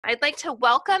I'd like to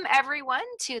welcome everyone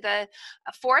to the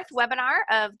fourth webinar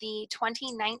of the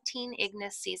 2019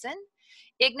 IGNIS season.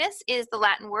 IGNIS is the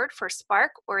Latin word for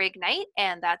spark or ignite,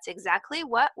 and that's exactly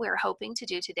what we're hoping to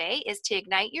do today, is to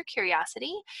ignite your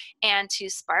curiosity and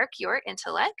to spark your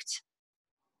intellect.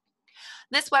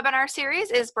 This webinar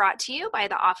series is brought to you by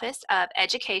the Office of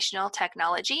Educational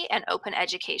Technology and Open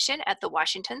Education at the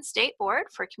Washington State Board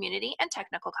for Community and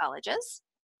Technical Colleges.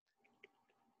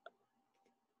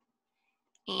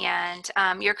 And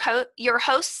your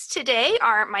hosts today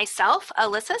are myself,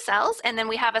 Alissa Sells, and then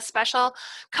we have a special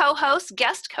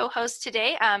guest co-host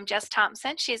today, Jess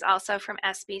Thompson. She's also from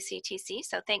SBCTC,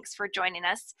 so thanks for joining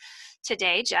us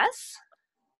today, Jess.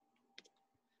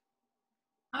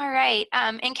 All right,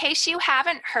 in case you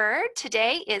haven't heard,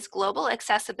 today is Global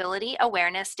Accessibility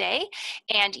Awareness Day,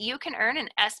 and you can earn an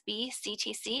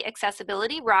SBCTC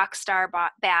Accessibility Rockstar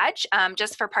badge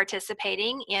just for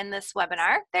participating in this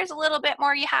webinar. There's a little bit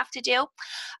more you have to do,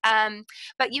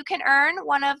 but you can earn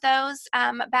one of those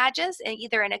badges,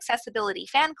 either an Accessibility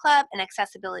Fan Club, an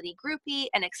Accessibility Groupie,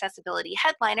 an Accessibility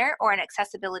Headliner, or an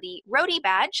Accessibility Roadie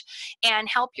badge, and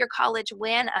help your college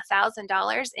win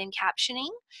 $1,000 in captioning.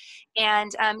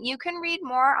 And you can read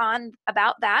more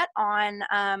about that on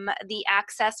the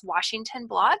Access Washington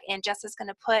blog, and Jess is going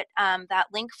to put that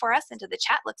link for us into the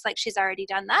chat. Looks like she's already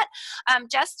done that.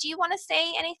 Jess, do you want to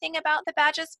say anything about the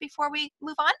badges before we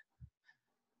move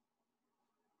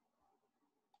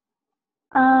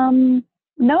on?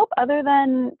 Nope, other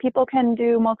than people can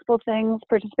do multiple things,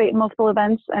 participate in multiple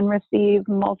events, and receive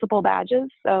multiple badges.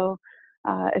 So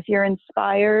if you're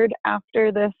inspired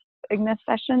after this IGNIS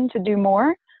session to do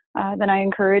more, then I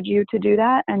encourage you to do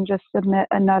that and just submit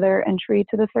another entry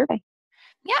to the survey.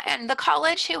 Yeah, and the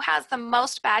college who has the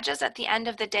most badges at the end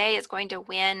of the day is going to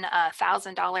win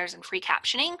 $1,000 in free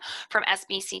captioning from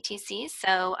SBCTC.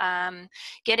 So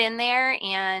get in there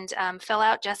and fill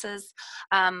out Jess's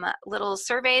little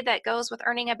survey that goes with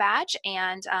earning a badge,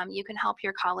 and you can help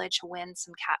your college win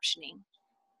some captioning.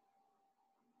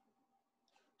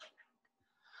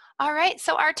 All right,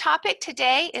 so our topic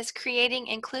today is creating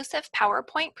inclusive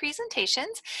PowerPoint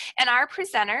presentations, and our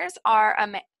presenters are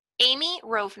Amy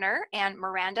Rovner and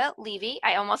Miranda Levy.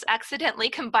 I almost accidentally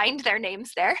combined their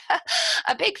names there.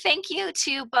 A big thank you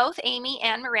to both Amy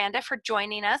and Miranda for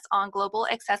joining us on Global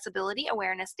Accessibility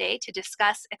Awareness Day to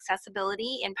discuss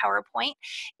accessibility in PowerPoint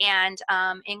and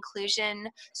inclusion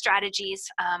strategies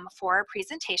for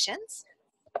presentations.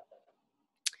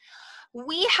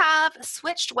 We have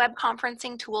switched web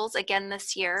conferencing tools again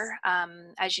this year.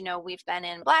 As you know, we've been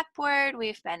in Blackboard,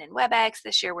 we've been in WebEx,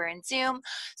 this year we're in Zoom.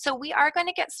 So we are going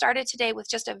to get started today with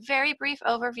just a very brief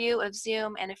overview of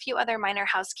Zoom and a few other minor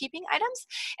housekeeping items.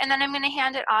 And then I'm going to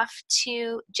hand it off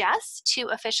to Jess to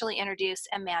officially introduce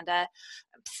Amanda.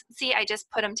 See, I just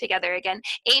put them together again.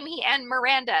 Amy and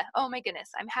Miranda. Oh my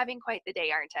goodness, I'm having quite the day,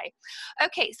 aren't I?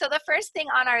 Okay, so the first thing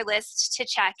on our list to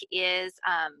check is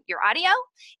your audio.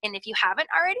 And if you haven't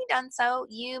already done so,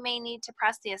 you may need to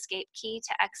press the escape key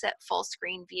to exit full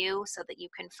screen view so that you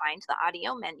can find the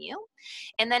audio menu.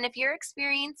 And then if you're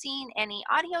experiencing any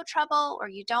audio trouble or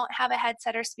you don't have a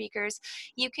headset or speakers,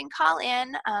 you can call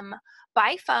in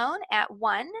by phone at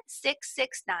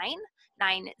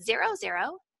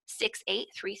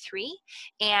 1-669-900-6833,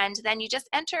 and then you just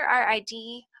enter our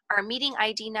meeting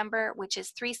ID number, which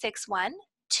is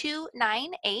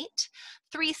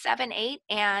 361-298-378,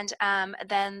 and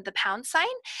then the pound sign,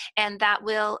 and that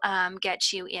will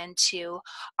get you into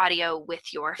audio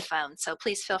with your phone. So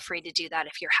please feel free to do that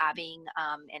if you're having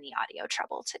any audio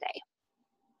trouble today.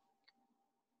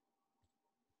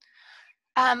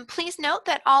 Please note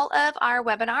that all of our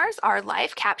webinars are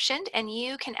live captioned, and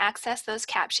you can access those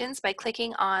captions by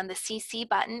clicking on the CC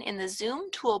button in the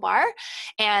Zoom toolbar,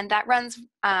 and that runs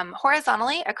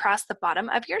horizontally across the bottom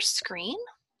of your screen.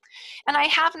 And I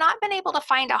have not been able to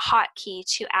find a hotkey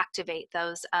to activate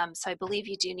those, so I believe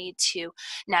you do need to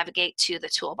navigate to the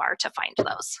toolbar to find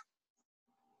those.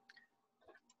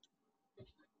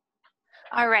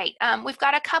 All right, we've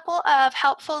got a couple of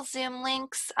helpful Zoom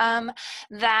links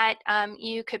that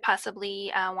you could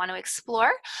possibly want to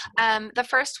explore. The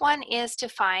first one is to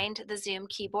find the Zoom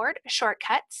keyboard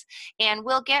shortcuts, and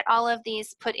we'll get all of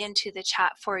these put into the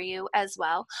chat for you as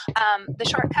well. The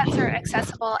shortcuts are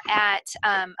accessible at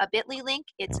a bit.ly link.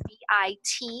 It's bit.ly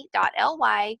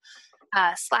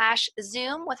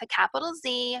 /Zoom with a capital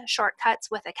Z,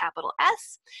 shortcuts with a capital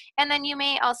S. And then you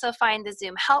may also find the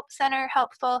Zoom Help Center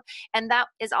helpful, and that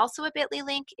is also a bit.ly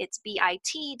link. It's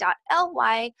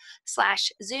bit.ly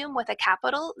 /Zoom with a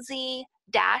capital Z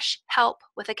 -help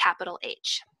with a capital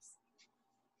H.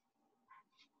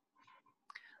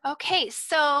 Okay,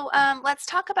 so let's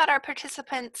talk about our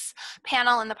participants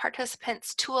panel and the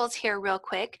participants tools here real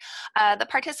quick. The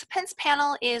participants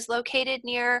panel is located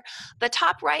near the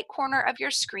top right corner of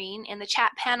your screen, and the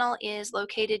chat panel is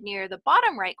located near the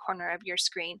bottom right corner of your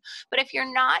screen. But if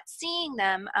you're not seeing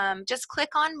them, just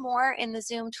click on more in the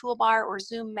Zoom toolbar or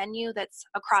Zoom menu that's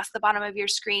across the bottom of your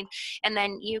screen, and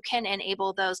then you can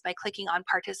enable those by clicking on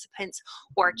participants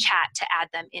or chat to add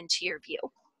them into your view.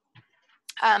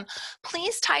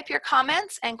 Please type your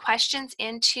comments and questions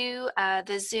into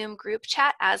the Zoom group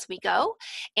chat as we go.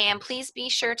 And please be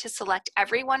sure to select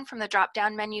everyone from the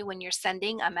drop-down menu when you're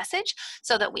sending a message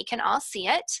so that we can all see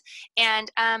it. And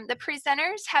the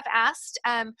presenters have asked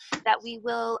that we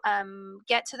will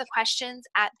get to the questions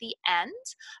at the end.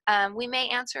 We may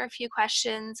answer a few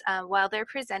questions while they're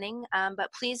presenting,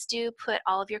 but please do put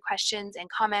all of your questions and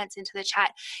comments into the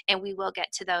chat, and we will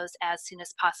get to those as soon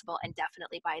as possible and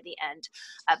definitely by the end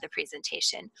of the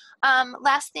presentation.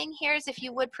 Last thing here is if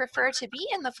you would prefer to be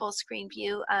in the full screen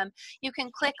view, you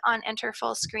can click on enter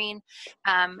full screen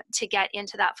to get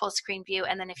into that full screen view,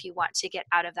 and then if you want to get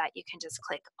out of that, you can just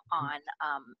click on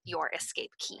your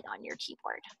escape key on your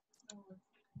keyboard.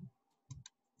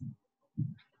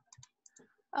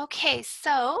 Okay,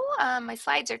 so my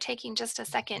slides are taking just a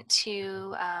second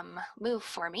to move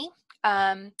for me.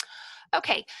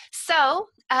 Okay, so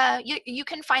you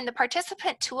can find the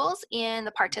participant tools in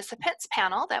the participants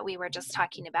panel that we were just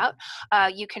talking about.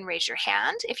 You can raise your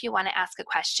hand if you want to ask a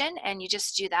question, and you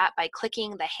just do that by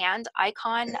clicking the hand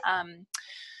icon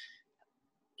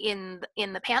in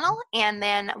the panel, and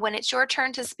then when it's your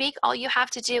turn to speak, all you have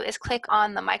to do is click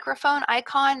on the microphone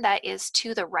icon that is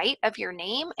to the right of your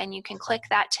name, and you can click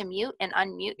that to mute and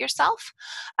unmute yourself.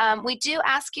 We do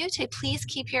ask you to please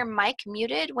keep your mic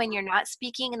muted when you're not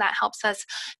speaking, and that helps us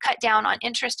cut down on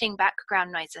interesting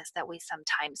background noises that we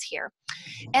sometimes hear.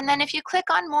 And then if you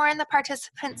click on more in the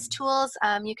participants tools,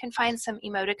 you can find some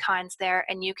emoticons there,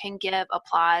 and you can give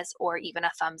applause or even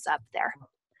a thumbs up there.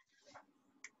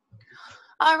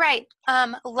 All right,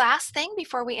 last thing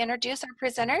before we introduce our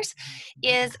presenters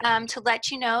is to let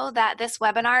you know that this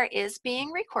webinar is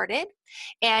being recorded,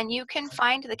 and you can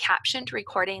find the captioned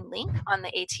recording link on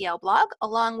the ATL blog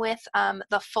along with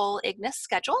the full IGNIS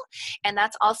schedule, and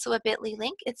that's also a bit.ly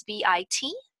link. It's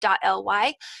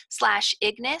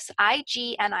bit.ly/IGNIS,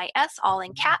 IGNIS, all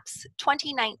in caps,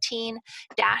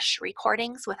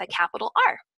 2019-recordings with a capital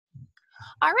R.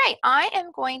 All right, I am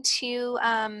going to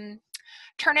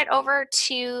turn it over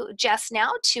to Jess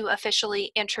now to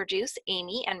officially introduce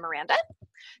Amy and Miranda.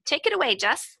 Take it away,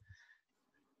 Jess.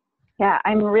 Yeah,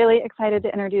 I'm really excited to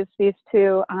introduce these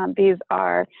two. These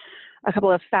are a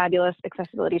couple of fabulous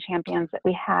accessibility champions that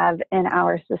we have in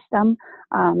our system.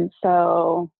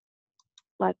 So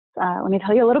let me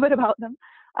tell you a little bit about them.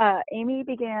 Amy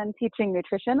began teaching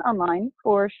nutrition online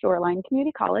for Shoreline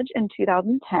Community College in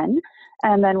 2010,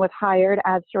 and then was hired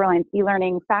as Shoreline's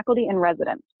e-learning faculty in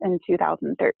residence in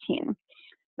 2013.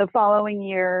 The following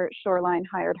year, Shoreline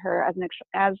hired her as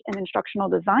an instructional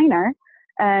designer,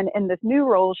 and in this new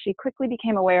role, she quickly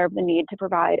became aware of the need to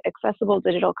provide accessible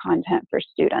digital content for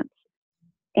students.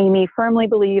 Amy firmly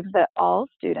believes that all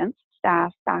students,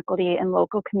 staff, faculty, and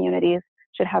local communities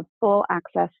should have full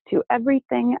access to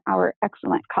everything our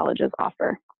excellent colleges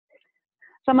offer.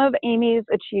 Some of Amy's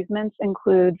achievements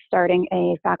include starting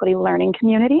a faculty learning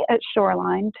community at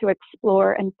Shoreline to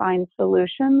explore and find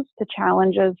solutions to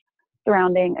challenges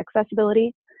surrounding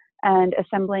accessibility, and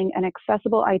assembling an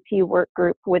accessible IT work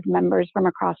group with members from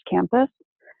across campus.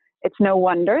 It's no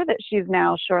wonder that she's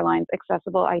now Shoreline's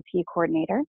accessible IT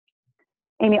coordinator.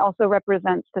 Amy also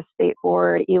represents the State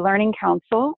Board e-learning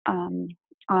council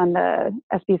on the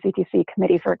SBCTC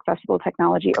Committee for Accessible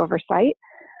Technology Oversight.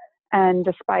 And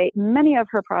despite many of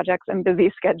her projects and busy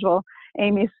schedule,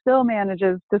 Amy still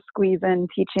manages to squeeze in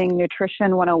teaching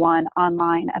Nutrition 101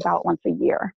 online about once a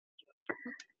year.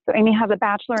 So Amy has a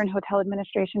bachelor in hotel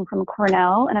administration from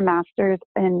Cornell and a master's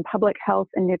in public health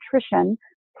and nutrition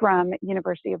from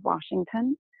University of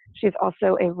Washington. She's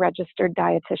also a registered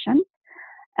dietitian.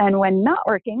 And when not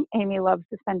working, Amy loves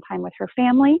to spend time with her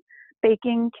family,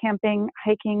 baking, camping,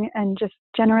 hiking, and just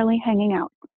generally hanging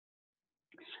out.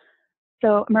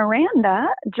 So Miranda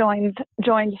joined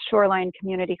Shoreline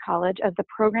Community College as the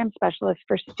program specialist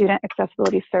for student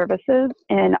accessibility services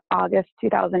in August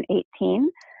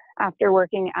 2018, after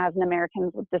working as an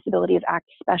Americans with Disabilities Act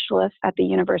specialist at the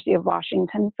University of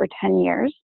Washington for 10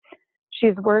 years.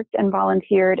 She's worked and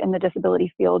volunteered in the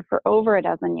disability field for over a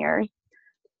dozen years.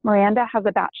 Miranda has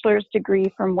a bachelor's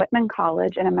degree from Whitman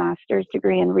College and a master's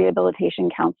degree in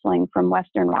rehabilitation counseling from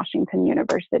Western Washington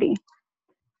University.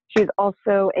 She's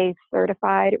also a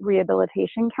certified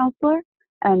rehabilitation counselor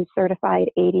and certified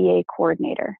ADA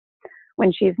coordinator.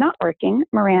 When she's not working,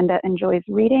 Miranda enjoys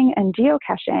reading and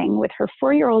geocaching with her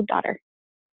 4-year-old daughter.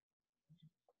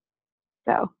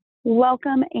 So,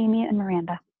 welcome, Amy and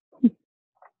Miranda.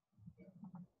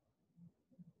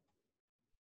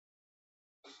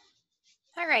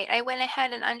 All right, I went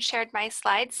ahead and unshared my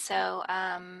slides. So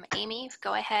Amy,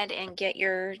 go ahead and get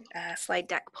your slide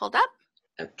deck pulled up.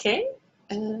 Okay.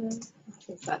 I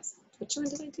think that's, which one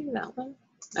did I do? That one?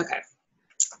 Okay.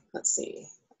 Let's see.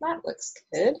 That looks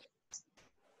good.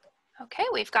 Okay,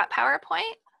 we've got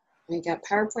PowerPoint. We got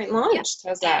PowerPoint launched.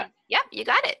 How's that? Yep, you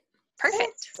got it.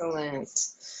 Perfect. Excellent.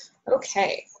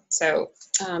 Okay. So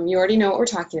you already know what we're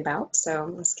talking about,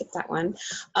 so let's skip that one.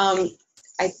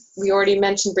 We already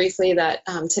mentioned briefly that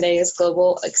today is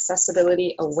Global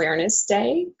Accessibility Awareness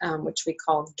Day, which we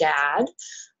call GAD.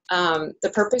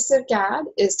 The purpose of GAD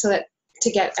is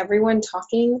to get everyone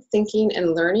talking, thinking,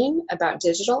 and learning about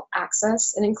digital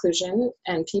access and inclusion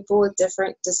and people with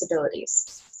different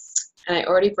disabilities. And I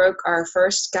already broke our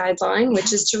first guideline,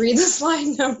 which is to read the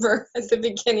slide number at the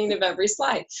beginning of every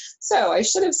slide. So I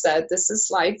should have said this is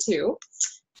slide 2.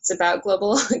 It's about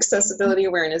Global Accessibility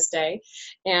Awareness Day.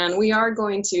 And we are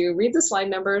going to read the slide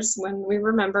numbers when we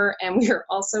remember, and we are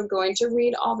also going to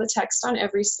read all the text on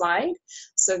every slide,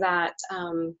 so that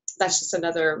that's just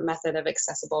another method of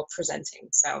accessible presenting.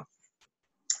 So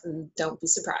don't be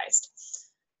surprised.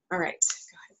 All right.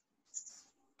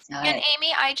 And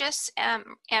Amy, I just, and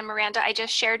Miranda, I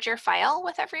just shared your file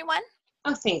with everyone.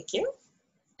 Oh, thank you.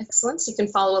 Excellent. So you can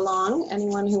follow along,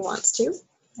 anyone who wants to.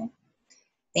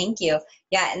 Thank you.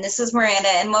 Yeah, and this is Miranda,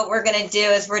 and what we're going to do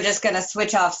is we're just going to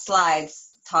switch off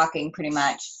slides talking pretty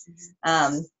much.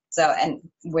 And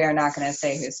we're not going to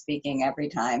say who's speaking every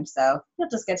time, so you'll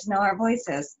just get to know our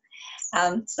voices.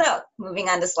 So moving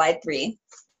on to slide 3,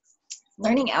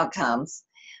 learning outcomes.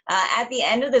 At the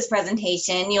end of this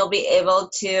presentation, you'll be able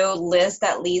to list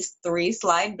at least 3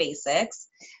 slide basics,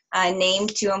 name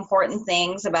 2 important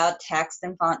things about text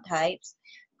and font types,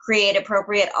 create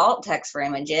appropriate alt text for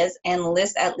images, and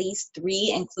list at least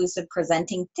 3 inclusive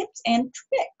presenting tips and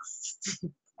tricks.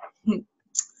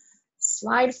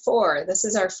 Slide 4, this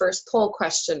is our first poll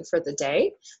question for the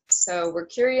day. So we're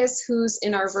curious who's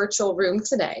in our virtual room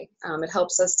today. It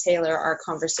helps us tailor our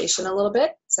conversation a little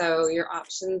bit. So your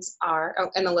options are, oh,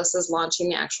 and Alyssa's launching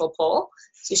the actual poll.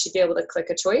 So you should be able to click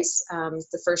a choice.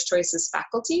 The first choice is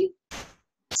faculty.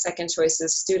 Second choice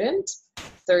is student.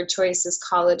 Third choice is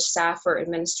college staff or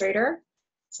administrator.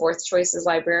 Fourth choice is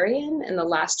librarian. And the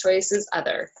last choice is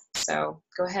other. So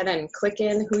go ahead and click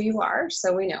in who you are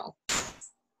so we know.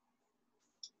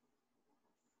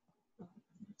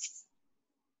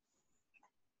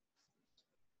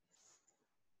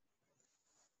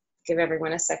 Give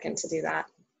everyone a second to do that.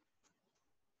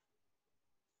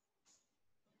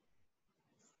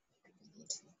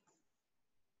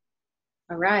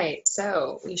 All right,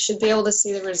 so you should be able to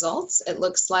see the results. It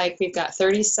looks like we've got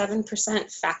 37%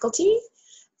 faculty,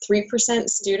 3%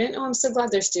 student. Oh, I'm so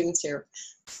glad there's students here.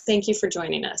 Thank you for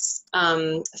joining us.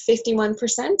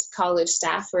 51% college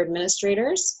staff or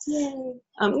administrators. Yay.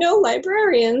 No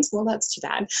librarians. Well, that's too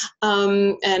bad.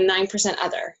 And 9%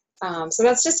 other. So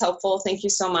that's just helpful. Thank you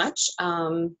so much.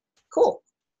 Cool.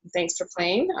 Thanks for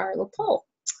playing our little poll.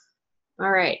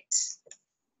 All right.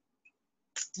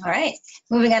 All right,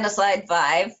 moving on to slide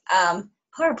 5,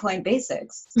 PowerPoint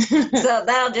basics. So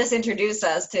that'll just introduce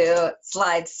us to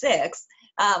slide 6,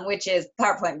 which is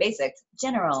PowerPoint basics,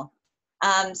 general.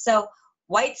 So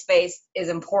white space is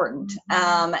important.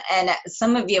 And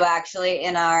some of you actually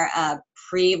in our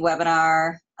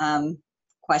pre-webinar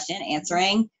question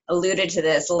answering alluded to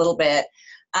this a little bit.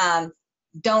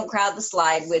 Don't crowd the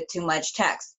slide with too much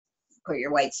text. Put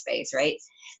your white space, right?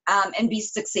 And be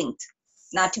succinct.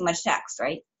 Not too much text,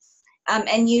 right?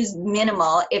 And use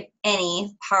minimal, if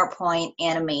any, PowerPoint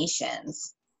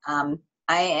animations. I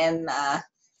am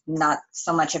not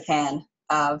so much a fan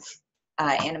of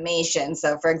animation.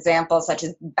 So for example, such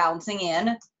as bouncing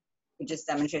in, we just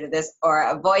demonstrated this, or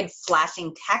avoid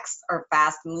flashing text or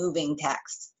fast moving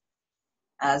text.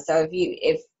 So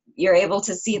if you're able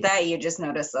to see that, you just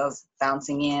notice those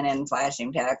bouncing in and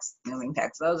flashing text, moving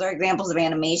text. Those are examples of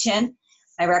animation.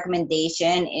 My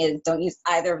recommendation is don't use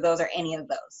either of those or any of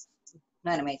those.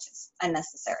 No animations,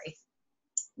 unnecessary,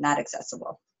 not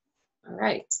accessible. All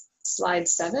right, slide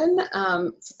 7,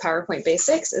 PowerPoint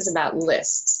basics is about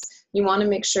lists. You want to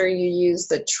make sure you use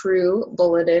the true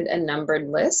bulleted and numbered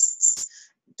lists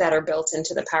that are built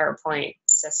into the PowerPoint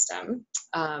system.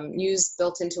 Use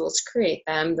built-in tools to create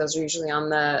them. Those are usually on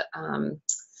the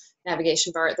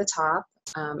navigation bar at the top.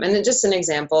 And then just an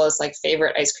example is like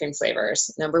favorite ice cream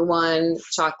flavors. Number 1,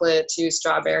 chocolate, 2,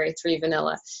 strawberry, 3,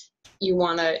 vanilla. You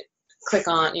want to click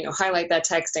on, highlight that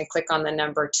text and click on the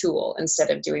number tool instead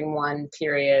of doing 1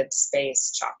 period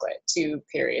space chocolate, 2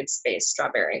 period space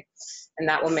strawberry. And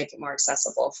that will make it more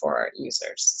accessible for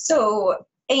users. So,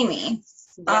 Amy,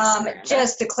 Yes,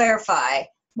 just to clarify,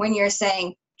 when you're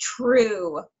saying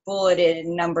true bulleted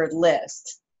and numbered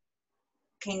list,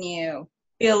 can you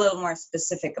be a little more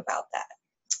specific about that?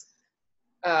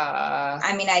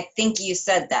 I mean, I think you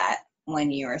said that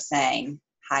when you were saying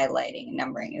highlighting and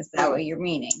numbering. Is that what you're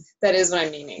meaning? That is what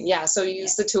I'm meaning. Yeah, so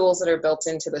use the tools that are built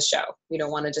into the show. You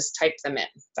don't want to just type them in.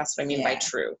 That's what I mean by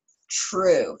true.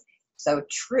 True. So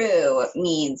true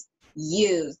means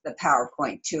use the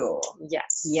PowerPoint tool.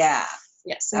 Yes. Yeah.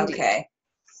 Yes, indeed. Okay.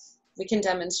 We can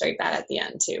demonstrate that at the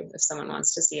end too, if someone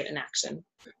wants to see it in action.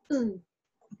 All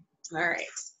right.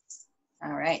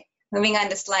 All right. Moving on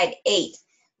to slide 8.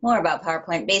 More about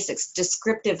PowerPoint basics,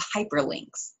 descriptive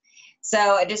hyperlinks.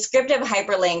 So descriptive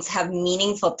hyperlinks have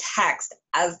meaningful text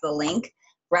as the link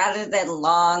rather than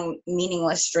long,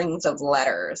 meaningless strings of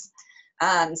letters.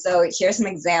 So here's some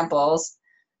examples.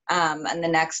 And the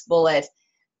next bullet,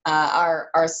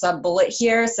 our sub-bullet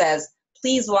here says,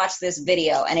 please watch this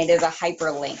video, and it is a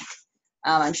hyperlink.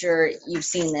 I'm sure you've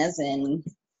seen this in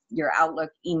your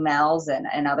Outlook emails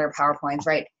and other PowerPoints,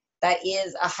 right? That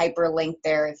is a hyperlink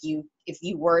there. If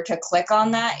you were to click on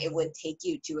that, it would take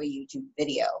you to a YouTube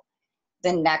video.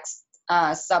 The next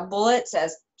sub-bullet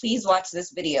says, please watch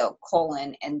this video,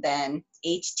 and then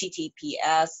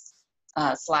https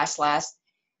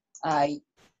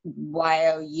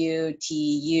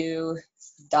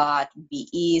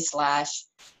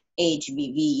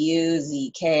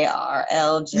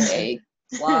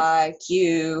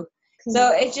youtu.be/hbvuzkrljyq.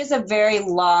 So it's just a very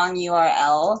long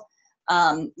URL,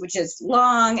 which is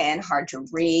long and hard to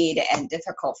read and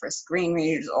difficult for screen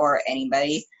readers or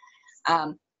anybody.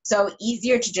 So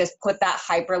easier to just put that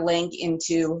hyperlink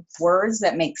into words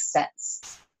that make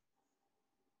sense.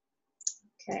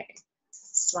 Okay.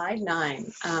 Slide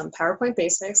 9, PowerPoint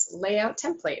Basics, Layout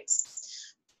Templates.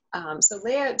 So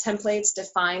layout templates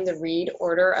define the read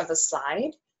order of a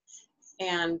slide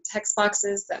and text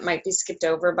boxes that might be skipped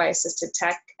over by assisted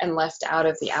tech and left out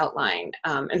of the outline.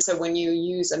 And so when you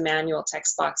use a manual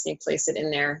text box and you place it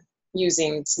in there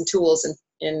using some tools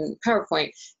in PowerPoint,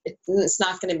 it's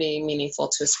not going to be meaningful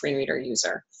to a screen reader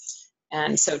user.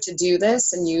 And so to do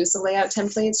this and use the layout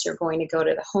templates, you're going to go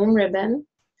to the home ribbon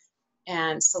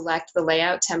and select the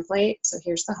layout template. So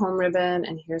here's the home ribbon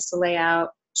and here's the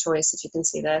layout choice, if you can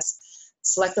see this.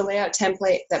 Select the layout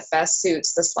template that best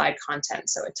suits the slide content.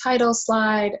 So a title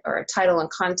slide or a title and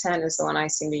content is the one I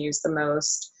seem to use the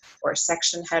most, or a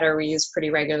section header we use pretty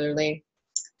regularly.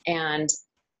 And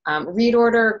read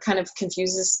order kind of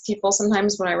confuses people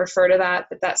sometimes when I refer to that,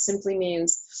 but that simply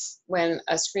means when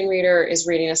a screen reader is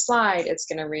reading a slide, it's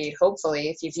going to read,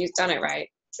 hopefully, if you've done it right,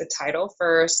 the title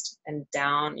first and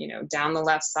down, down the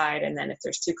left side, and then if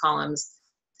there's 2 columns,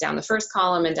 down the first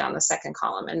column and down the second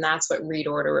column. And that's what read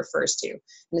order refers to.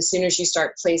 And as soon as you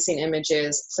start placing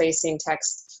images, placing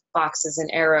text boxes and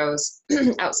arrows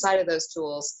outside of those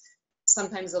tools,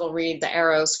 sometimes it'll read the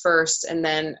arrows first and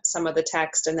then some of the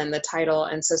text and then the title.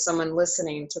 And so someone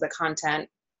listening to the content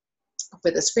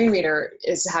with a screen reader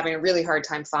is having a really hard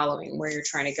time following where you're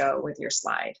trying to go with your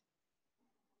slide.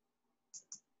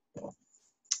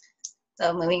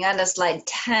 So moving on to slide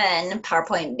 10,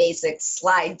 PowerPoint Basics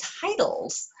slide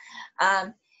titles.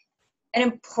 An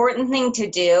important thing to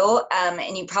do,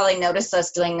 and you probably noticed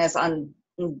us doing this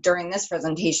during this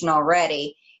presentation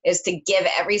already, is to give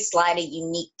every slide a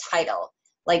unique title.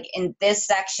 Like in this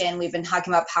section, we've been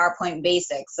talking about PowerPoint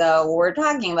Basics. So we're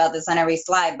talking about this on every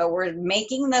slide, but we're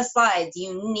making the slides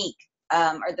unique,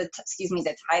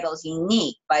 the titles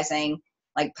unique by saying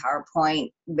like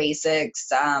PowerPoint Basics,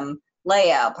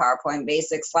 layout, PowerPoint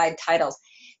Basics, slide titles,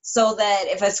 so that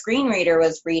if a screen reader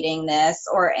was reading this,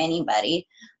 or anybody,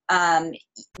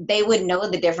 they would know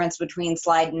the difference between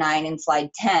slide 9 and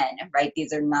slide 10, right?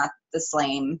 These are not the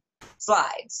same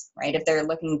slides, right? If they're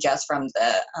looking just from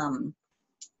the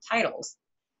titles.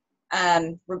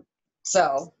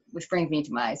 So, which brings me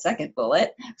to my second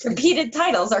bullet. Repeated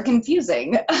titles are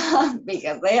confusing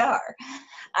because they are.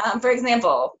 For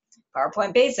example,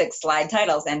 PowerPoint Basics, slide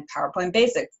titles, and PowerPoint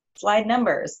Basics, slide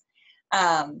numbers,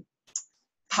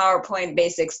 PowerPoint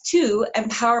Basics 2, and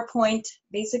PowerPoint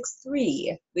Basics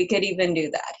 3. We could even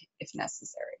do that if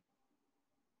necessary.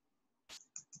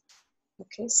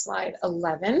 Okay, slide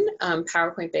 11,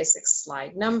 PowerPoint Basics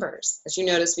slide numbers. As you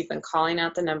notice, we've been calling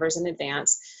out the numbers in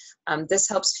advance. This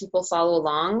helps people follow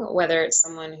along, whether it's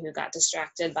someone who got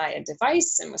distracted by a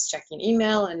device and was checking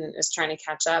email and is trying to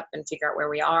catch up and figure out where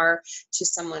we are, to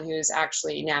someone who's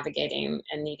actually navigating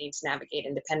and needing to navigate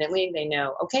independently. They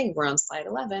know, okay, we're on slide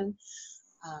 11.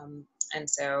 And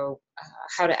so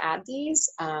how to add these,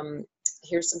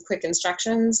 here's some quick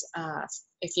instructions.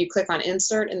 If you click on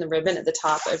Insert in the ribbon at the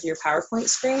top of your PowerPoint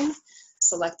screen,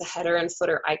 select the header and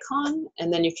footer icon,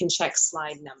 and then you can check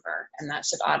slide number, and that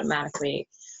should automatically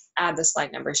add the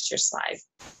slide numbers to your slide.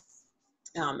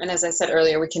 And as I said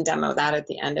earlier, we can demo that at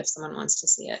the end if someone wants to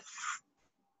see it.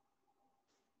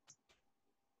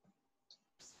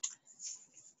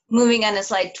 Moving on to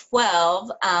slide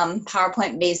 12,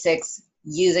 PowerPoint basics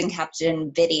using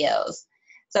caption videos.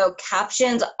 So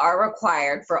captions are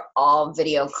required for all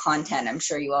video content. I'm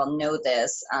sure you all know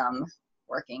this,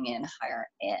 working in higher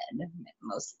ed,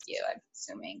 most of you, I'm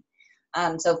assuming.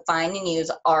 So find and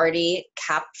use already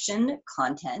captioned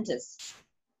content is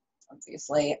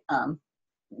obviously,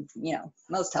 you know,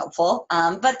 most helpful,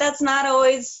 but that's not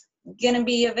always gonna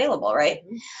be available, right?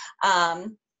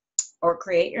 Or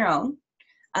create your own.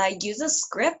 Use a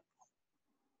script.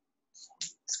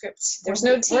 There's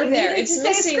no T there. It's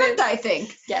missing script, I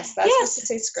think. Yes, that's supposed to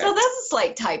say script. So that's a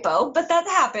slight typo, but that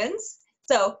happens.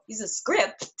 So use a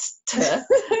script.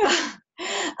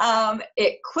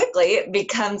 It quickly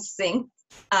becomes synced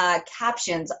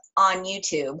captions on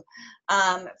YouTube.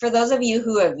 For those of you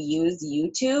who have used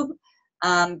YouTube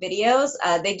videos,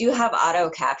 they do have auto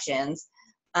captions,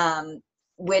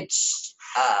 which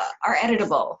are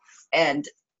editable, and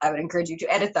I would encourage you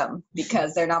to edit them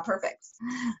because they're not perfect.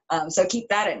 So keep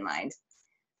that in mind.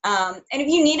 And if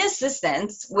you need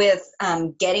assistance with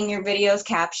getting your videos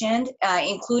captioned,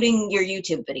 including your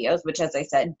YouTube videos, which, as I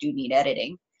said, do need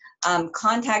editing,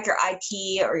 contact your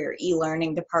IT or your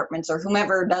e-learning departments or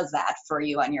whomever does that for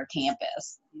you on your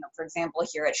campus. You know, for example,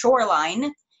 here at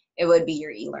Shoreline, it would be your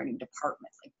e-learning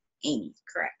department, like Amy.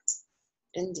 Correct.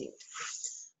 Indeed.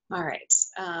 All right,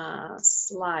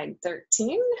 slide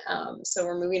 13. So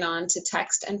we're moving on to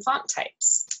text and font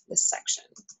types, this section.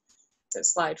 So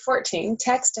slide 14,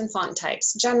 text and font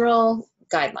types, general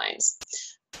guidelines.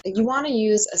 You want to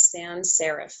use a sans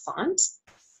serif font.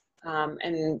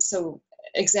 And so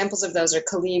examples of those are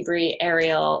Calibri,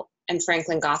 Arial, and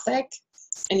Franklin Gothic.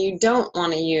 And you don't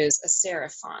want to use a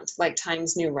serif font like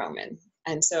Times New Roman.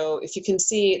 And so if you can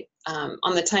see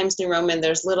on the Times New Roman,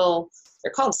 there's little,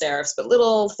 they're called serifs, but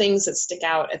little things that stick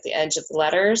out at the edge of the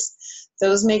letters.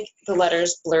 Those make the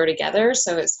letters blur together,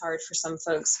 so it's hard for some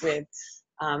folks with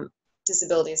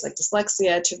disabilities like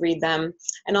dyslexia to read them.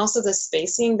 And also the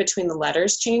spacing between the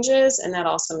letters changes, and that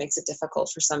also makes it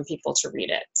difficult for some people to read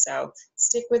it. So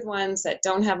stick with ones that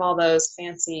don't have all those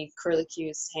fancy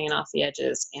curlicues hanging off the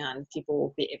edges, and people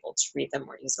will be able to read them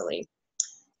more easily.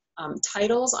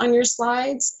 Titles on your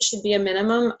slides should be a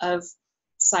minimum of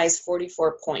size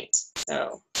 44 point.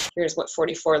 So here's what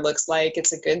 44 looks like.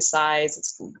 It's a good size.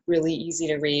 It's really easy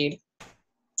to read.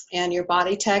 And your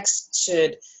body text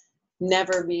should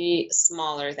never be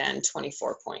smaller than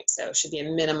 24 points. So it should be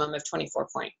a minimum of 24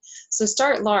 point. So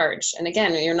start large. And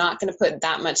again, you're not going to put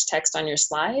that much text on your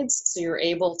slides, so you're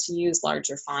able to use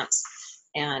larger fonts.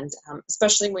 And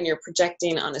especially when you're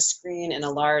projecting on a screen in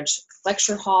a large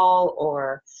lecture hall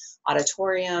or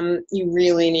auditorium, you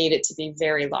really need it to be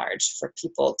very large for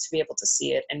people to be able to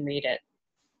see it and read it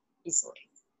easily.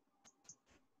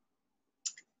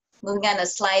 Moving on to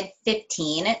slide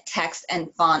 15, text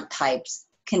and font types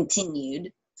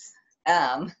continued.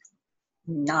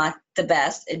 Not the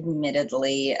best,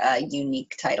 admittedly,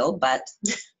 unique title, but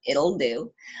it'll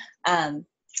do.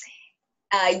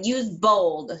 Use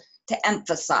bold to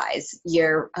emphasize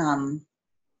your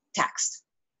text.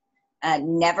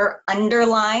 Never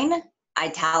underline,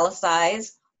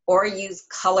 italicize, or use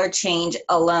color change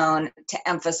alone to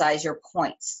emphasize your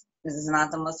points. This is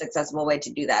not the most accessible way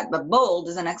to do that, but bold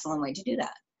is an excellent way to do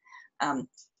that.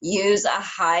 Use a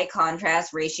high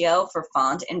contrast ratio for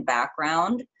font and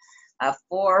background,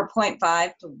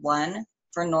 4.5 to 1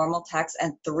 for normal text,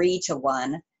 and 3 to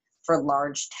 1 for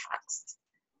large text.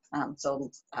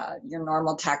 So your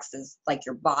normal text is like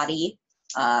your body,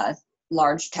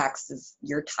 large text is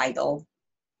your title,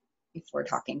 if we're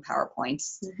talking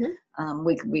PowerPoints. Mm-hmm.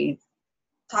 We could be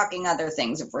talking other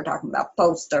things if we're talking about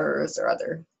posters or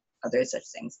other such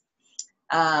things.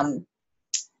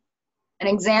 An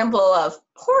example of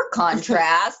poor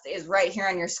contrast is right here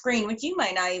on your screen, which you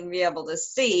might not even be able to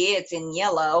see. It's in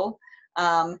yellow.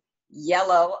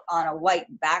 Yellow on a white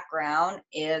background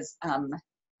is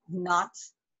not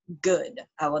good.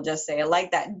 I will just say it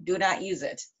like that. Do not use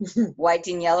it. White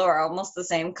and yellow are almost the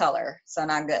same color, so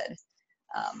not good.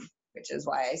 which is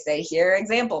why I say here,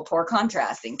 example, poor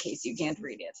contrast, in case you can't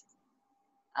read it.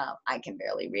 I can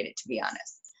barely read it, to be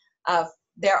honest.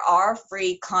 There are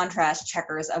free contrast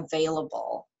checkers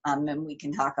available, and we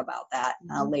can talk about that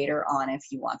later on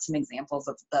if you want some examples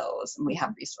of those, and we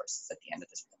have resources at the end of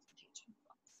this presentation.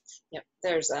 Yep,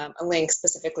 there's a link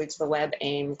specifically to the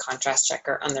WebAIM contrast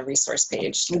checker on the resource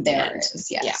page. There is,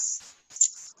 yes.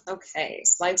 Yeah. Okay,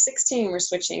 slide 16, we're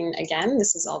switching again.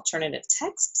 This is alternative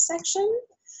text section.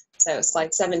 So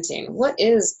slide 17, what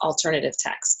is alternative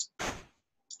text?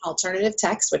 Alternative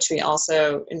text, which we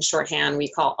also in shorthand we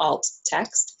call alt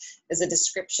text, is a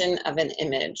description of an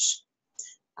image.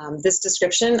 This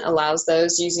description allows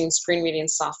those using screen reading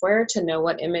software to know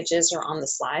what images are on the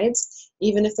slides,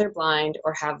 even if they're blind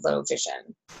or have low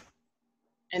vision.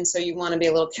 And so you want to be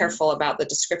a little careful about the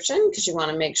description because you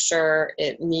want to make sure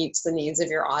it meets the needs of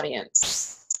your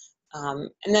audience. And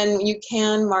then you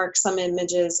can mark some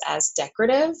images as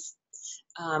decorative,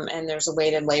 and there's a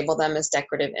way to label them as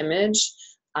decorative image.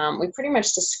 We pretty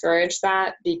much discourage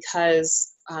that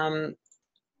because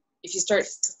if you start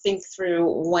to think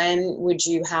through when would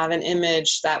you have an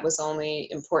image that was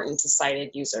only important to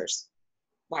sighted users,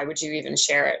 why would you even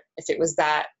share it? If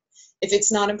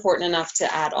it's not important enough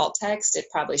to add alt text, it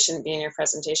probably shouldn't be in your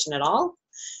presentation at all.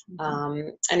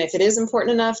 And if it is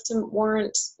important enough to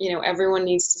warrant, everyone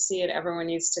needs to see it, everyone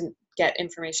needs to get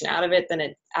information out of it, then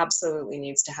it absolutely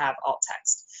needs to have alt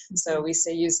text. So we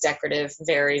say use decorative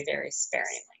very, very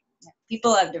sparingly.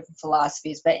 People have different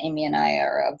philosophies, but Amy and I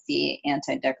are of the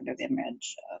anti-decorative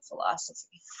image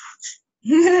philosophy.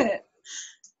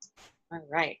 All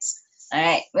right. All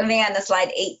right, moving on to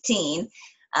slide 18,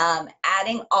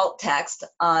 adding alt text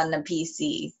on the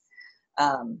PC,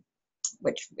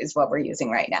 which is what we're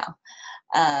using right now.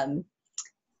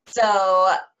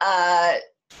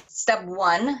 Step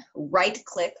 1,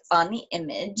 right-click on the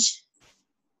image.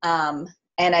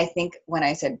 And I think when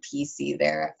I said PC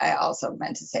there, I also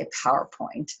meant to say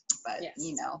PowerPoint, but yes.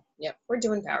 Yep, we're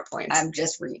doing PowerPoint. I'm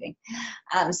just reading.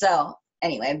 So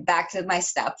anyway, back to my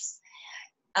steps.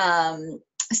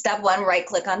 Step 1, right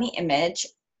click on the image.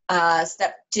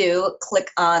 Step 2,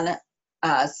 click on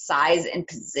size and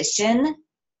position,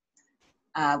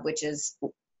 which is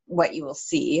what you will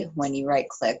see when you right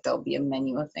click. There'll be a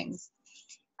menu of things.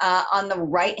 On the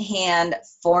right hand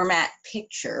format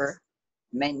picture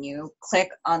menu, click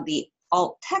on the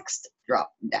alt text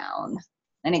drop down.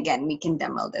 And again, we can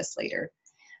demo this later.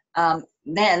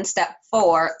 Then step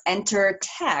 4, enter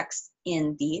text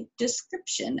in the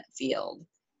description field.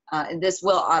 This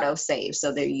will auto save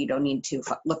so that you don't need to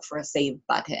look for a save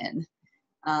button.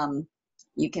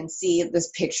 You can see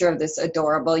this picture of this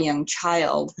adorable young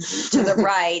child to the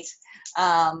right.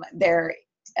 There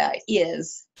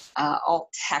is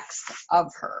alt text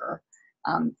of her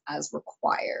as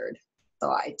required. So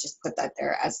I just put that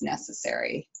there as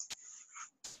necessary.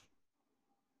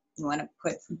 You want to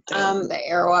put the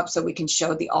arrow up so we can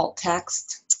show the alt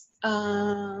text?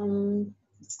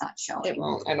 It's not showing. It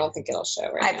won't. I don't think it'll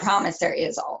show right now. I promise there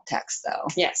is alt text though.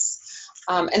 Yes.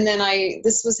 And then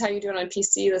this was how you do it on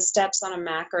PC. The steps on a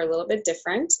Mac are a little bit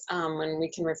different, when we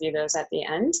can review those at the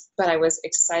end. But I was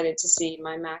excited to see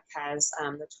my Mac has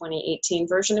the 2018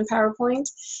 version of PowerPoint.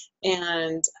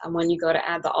 And when you go to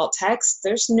add the alt text,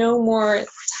 there's no more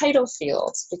title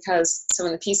fields so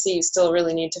in the PC, you still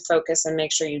really need to focus and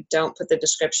make sure you don't put the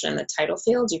description in the title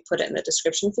field. You put it in the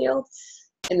description field.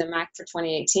 In the Mac for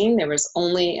 2018, there was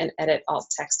only an edit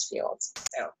alt text field.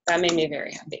 So that made me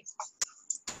very happy.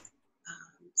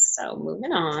 So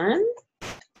moving on.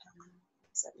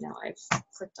 So now I've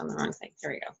clicked on the wrong thing.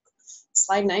 Here we go.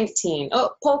 Slide 19.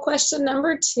 Oh, poll question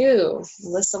number 2.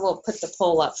 Alissa will put the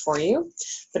poll up for you,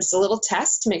 but it's a little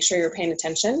test to make sure you're paying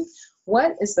attention.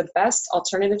 What is the best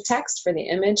alternative text for the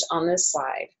image on this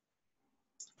slide?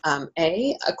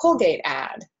 A Colgate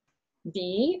ad.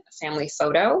 B, a family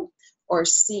photo. Or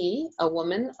C, a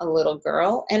woman, a little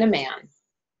girl, and a man.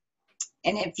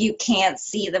 And if you can't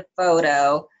see the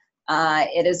photo,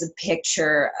 it is a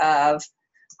picture of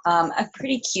a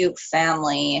pretty cute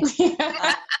family.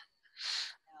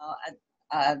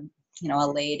 A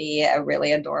lady, a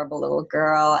really adorable little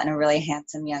girl, and a really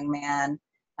handsome young man,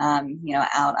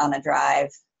 out on a drive.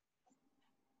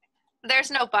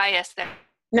 There's no bias there.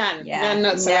 None. Yeah. None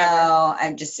whatsoever. No,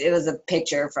 it was a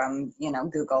picture from,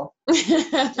 Google.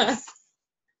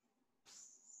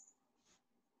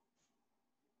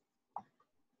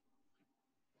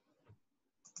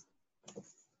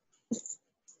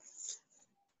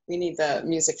 We need the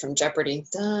music from Jeopardy.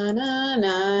 Da na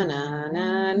na na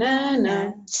na na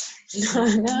na. Na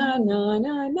na na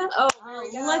na na. Oh,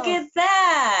 look at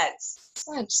that.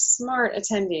 Such smart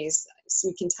attendees. so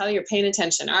you can tell you're paying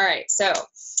attention. All right, so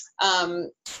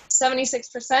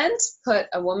 76% put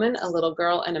a woman, a little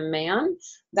girl, and a man.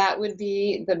 That would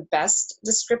be the best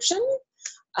description.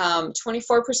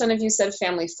 24% of you said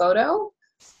family photo.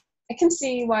 I can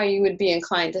see why you would be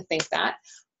inclined to think that.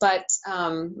 But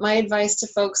my advice to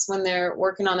folks when they're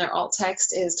working on their alt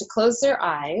text is to close their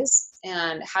eyes.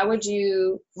 And how would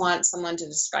you want someone to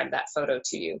describe that photo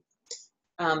to you?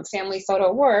 Family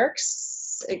photo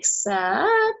works, except...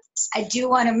 I do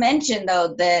want to mention,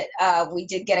 though, that we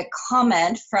did get a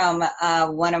comment from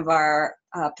one of our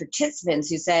participants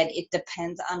who said it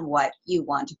depends on what you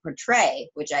want to portray,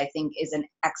 which I think is an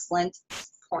excellent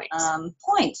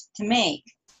point to make.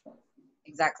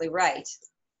 Exactly right.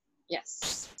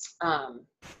 Yes.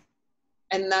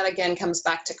 And that again comes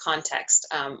back to context.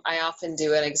 I often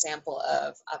do an example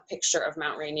of a picture of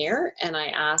Mount Rainier, and I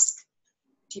ask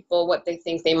people what they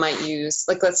think they might use.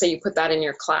 Like, let's say you put that in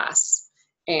your class,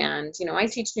 and I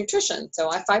teach nutrition. So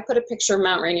if I put a picture of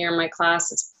Mount Rainier in my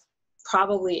class, it's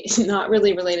probably not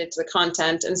really related to the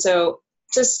content. And so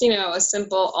just, a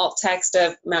simple alt text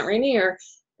of Mount Rainier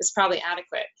is probably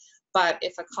adequate. But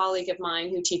if a colleague of mine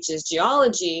who teaches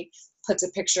geology puts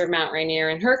a picture of Mount Rainier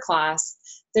in her class,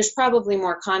 there's probably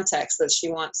more context that she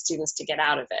wants students to get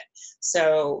out of it.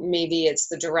 So maybe it's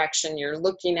the direction you're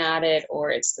looking at it, or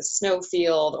it's the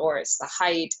snowfield, or it's the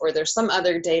height, or there's some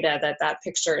other data that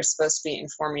picture is supposed to be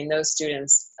informing those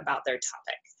students about their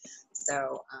topic.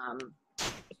 So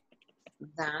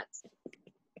that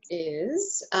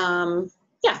is, our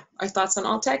thoughts on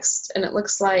alt text. And it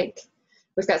looks like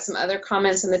we've got some other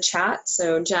comments in the chat.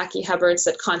 So Jackie Hubbard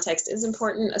said context is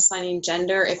important, assigning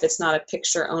gender if it's not a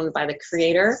picture owned by the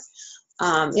creator.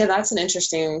 That's an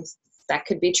interesting, that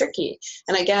could be tricky.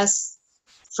 And I guess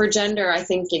for gender, I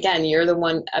think, again, you're the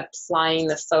one applying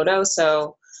the photo.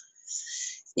 So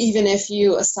even if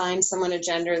you assign someone a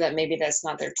gender that maybe that's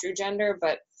not their true gender,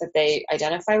 but that they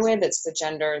identify with, it's the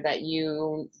gender that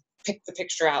you pick the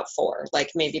picture out for.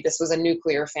 Like maybe this was a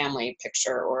nuclear family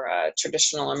picture or a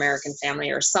traditional American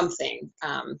family or something.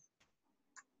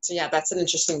 So yeah, that's an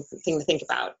interesting thing to think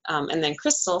about. And then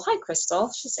Crystal, hi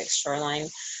Crystal, she's like Shoreline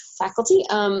faculty.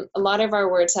 A lot of our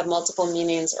words have multiple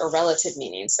meanings or relative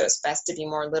meanings, so it's best to be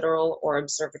more literal or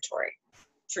observatory.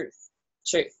 Truth.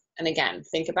 And again,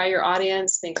 think about your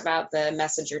audience, think about the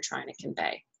message you're trying to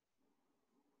convey.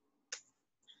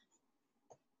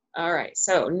 All right,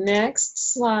 so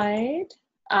next slide,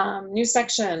 new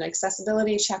section,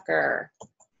 accessibility checker.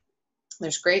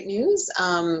 There's great news.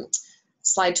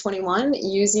 Slide 21,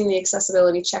 using the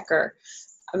accessibility checker.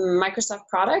 Microsoft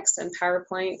products and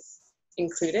PowerPoint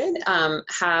included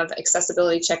have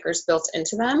accessibility checkers built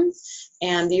into them,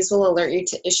 and these will alert you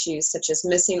to issues such as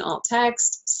missing alt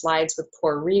text, slides with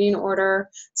poor reading order,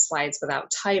 slides without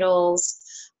titles,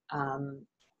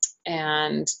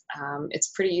 and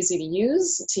it's pretty easy to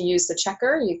use. To use the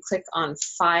checker, you click on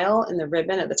File in the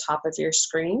ribbon at the top of your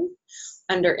screen.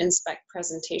 Under Inspect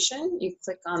Presentation, you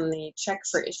click on the Check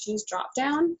for Issues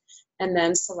dropdown, and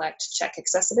then select Check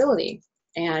Accessibility.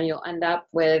 And you'll end up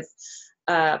with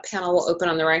a panel will open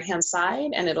on the right-hand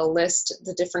side, and it'll list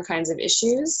the different kinds of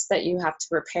issues that you have to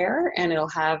repair, and it'll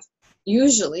have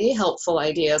usually helpful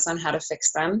ideas on how to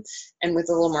fix them, and with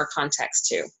a little more context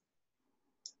too.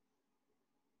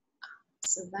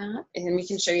 So that, and we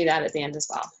can show you that at the end as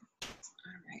well.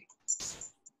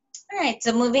 All right,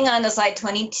 so moving on to slide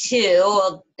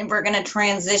 22, we're going to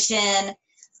transition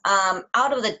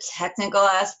out of the technical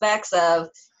aspects of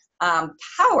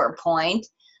PowerPoint,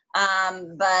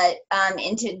 but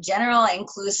into general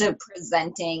inclusive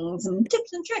presenting, some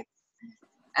tips and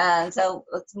tricks. So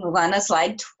let's move on to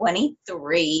slide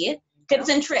 23, tips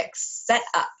and tricks, set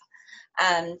up.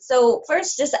 So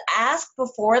first, just ask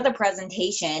before the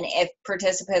presentation if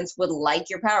participants would like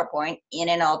your PowerPoint in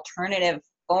an alternative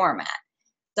format.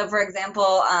 So for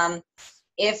example,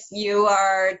 if you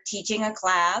are teaching a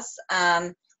class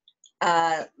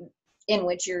in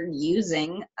which you're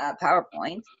using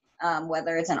PowerPoint,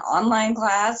 whether it's an online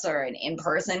class or an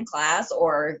in-person class,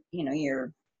 or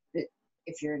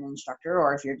if you're an instructor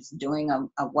or if you're just doing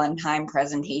a one-time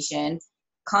presentation,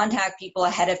 contact people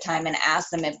ahead of time and ask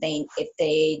them if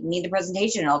they need the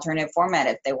presentation in alternative format,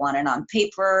 if they want it on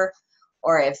paper,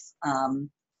 or if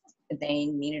they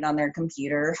need it on their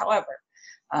computer, however.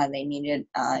 They need it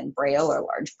in Braille or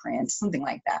large print, something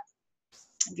like that.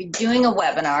 If you're doing a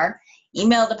webinar,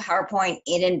 email the PowerPoint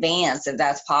in advance if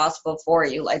that's possible for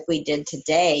you, like we did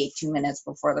today, 2 minutes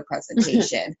before the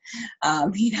presentation.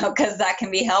 Because that can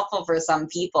be helpful for some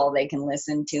people. They can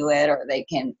listen to it, or they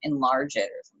can enlarge it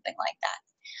or something like that.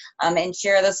 And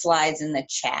share the slides in the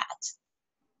chat.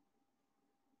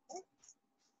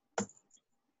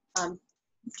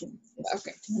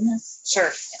 Okay.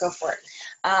 Sure. Go for it.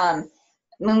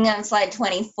 Moving on to slide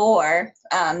 24,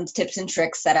 tips and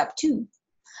tricks set up 2.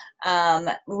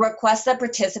 Request that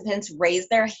participants raise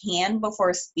their hand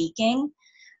before speaking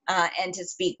and to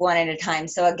speak one at a time.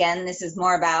 So again, this is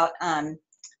more about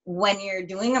when you're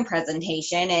doing a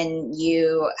presentation and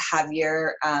you have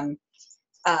your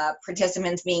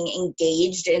participants being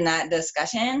engaged in that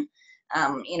discussion,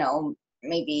 you know,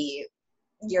 maybe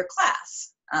your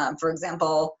class. For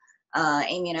example,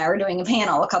 Amy and I were doing a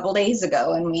panel a couple days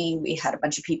ago, and we had a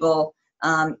bunch of people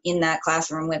in that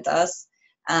classroom with us.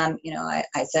 You know,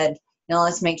 I said, you know,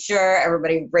 let's make sure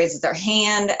everybody raises their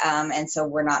hand, and so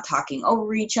we're not talking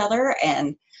over each other,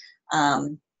 and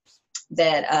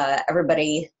that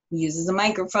everybody uses a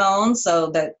microphone so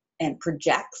that and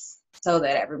projects so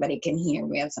that everybody can hear.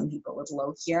 We have some people with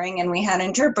low hearing, and we had an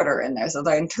interpreter in there, so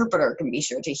the interpreter can be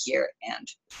sure to hear and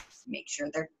make sure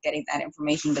they're getting that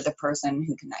information to the person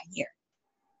who cannot hear.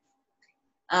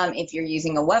 If you're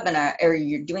using a webinar, or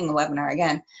you're doing a webinar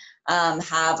again,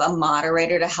 have a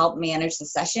moderator to help manage the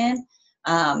session.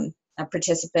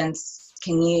 Participants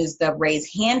can use the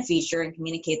raise hand feature and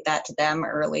communicate that to them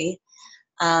early.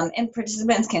 And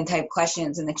participants can type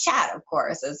questions in the chat, of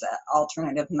course, as an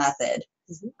alternative method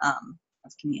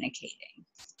of communicating.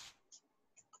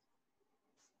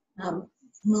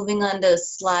 Moving on to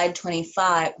slide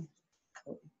 25.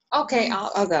 Okay,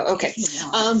 I'll go. Okay.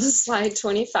 Slide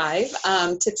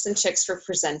 25, tips and tricks for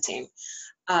presenting.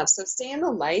 So stay in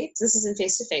the light. This is in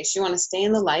face-to-face. You want to stay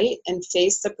in the light and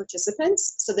face the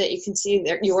participants so that you can see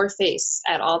your face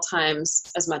at all times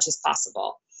as much as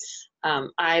possible.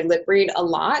 I lip read a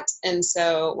lot, and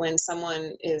so when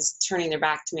someone is turning their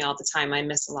back to me all the time, I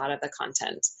miss a lot of the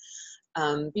content.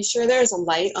 Be sure there's a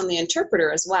light on the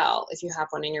interpreter as well if you have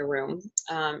one in your room,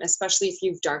 especially if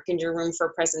you've darkened your room for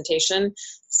a presentation.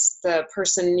 The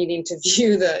person needing to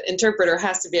view the interpreter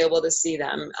has to be able to see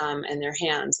them and their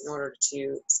hands in order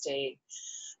to stay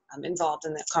involved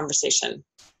in that conversation.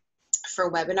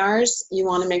 For webinars, you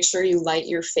want to make sure you light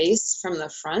your face from the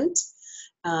front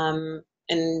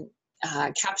and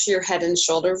capture your head and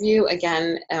shoulder view.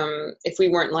 Again, if we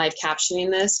weren't live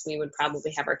captioning this, we would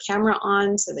probably have our camera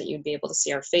on so that you'd be able to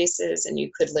see our faces, and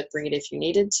you could lip read if you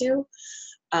needed to.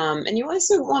 And you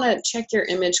also want to check your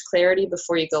image clarity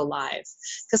before you go live,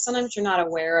 because sometimes you're not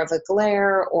aware of a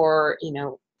glare or, you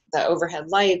know, the overhead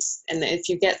lights, and if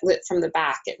you get lit from the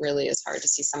back, it really is hard to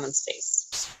see someone's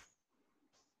face.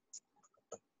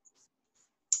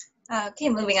 Okay,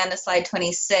 moving on to slide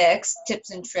 26,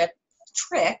 tips and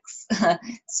tricks.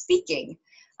 Speaking.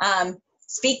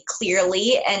 Speak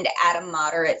clearly and at a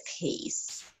moderate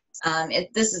pace.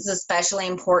 This is especially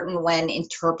important when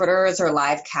interpreters or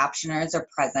live captioners are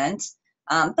present,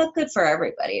 but good for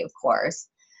everybody, of course.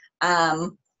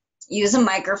 Use a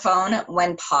microphone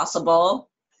when possible.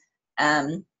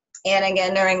 And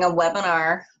again, during a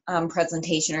webinar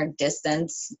presentation or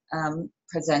distance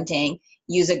presenting,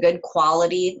 use a good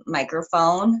quality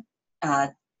microphone.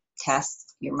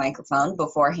 Test your microphone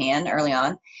beforehand, early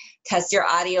on. Test your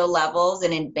audio levels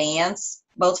in advance,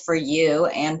 both for you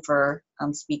and for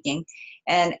speaking.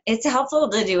 And it's helpful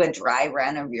to do a dry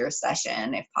run of your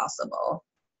session if possible.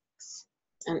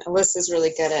 And Alyssa's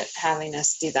really good at having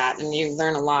us do that, and you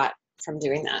learn a lot from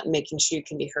doing that, making sure you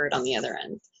can be heard on the other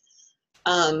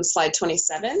end. Slide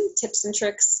 27, tips and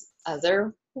tricks,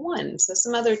 other one. So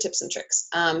some other tips and tricks.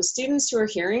 Students who are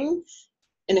hearing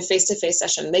in a face-to-face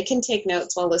session, they can take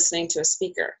notes while listening to a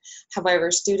speaker.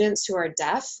 However, students who are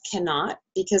deaf cannot,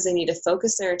 because they need to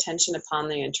focus their attention upon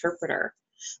the interpreter.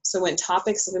 So when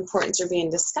topics of importance are being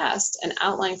discussed, an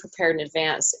outline prepared in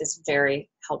advance is very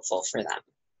helpful for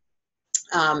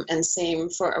them. And same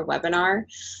for a webinar.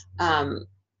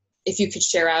 If you could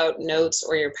share out notes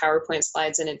or your PowerPoint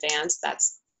slides in advance,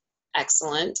 that's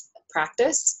excellent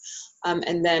practice.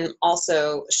 And then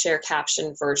also share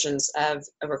captioned versions of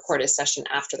a recorded session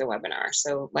after the webinar.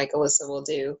 So like Alissa will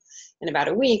do in about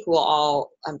a week, we'll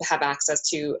all have access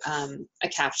to a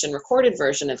captioned recorded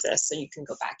version of this, so you can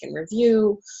go back and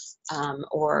review,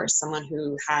 or someone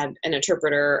who had an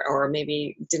interpreter or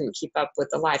maybe didn't keep up with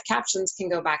the live captions can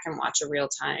go back and watch a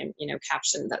real-time, you know,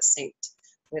 caption that's synced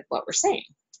with what we're saying.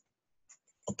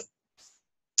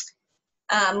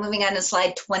 Moving on to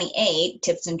slide 28,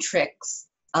 tips and tricks.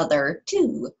 Other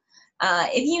two.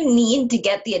 If you need to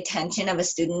get the attention of a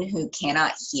student who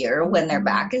cannot hear when their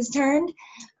back is turned,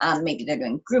 maybe they're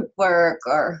doing group work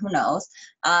or who knows,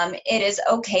 it is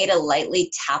okay to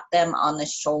lightly tap them on the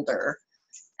shoulder.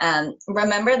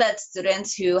 Remember that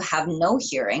students who have no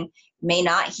hearing may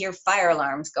not hear fire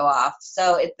alarms go off.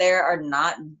 So if there are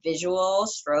not visual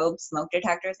strobe smoke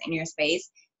detectors in your space,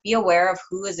 be aware of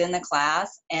who is in the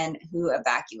class and who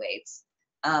evacuates.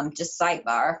 Just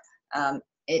sidebar,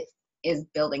 it is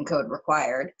building code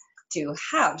required to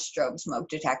have strobe smoke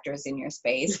detectors in your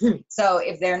space. So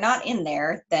if they're not in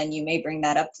there, then you may bring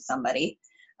that up to somebody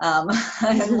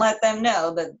and let them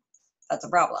know that that's a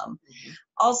problem.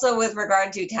 Also, with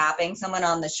regard to tapping someone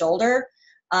on the shoulder,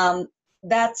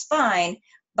 that's fine,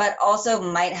 but also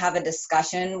might have a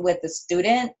discussion with the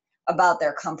student about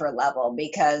their comfort level,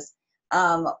 because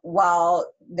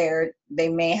while they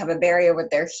may have a barrier with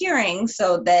their hearing,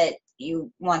 so that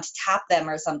you want to tap them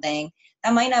or something,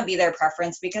 that might not be their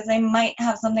preference, because they might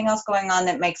have something else going on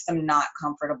that makes them not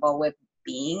comfortable with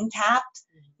being tapped,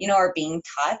 or being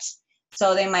touched.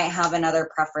 So they might have another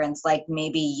preference, like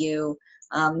maybe you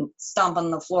stomp on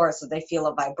the floor so they feel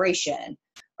a vibration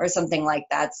or something like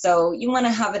that. So you want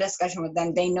to have a discussion with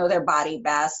them. They know their body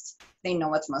best. They know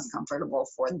what's most comfortable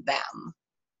for them.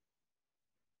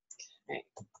 Right.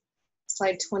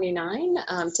 Slide 29,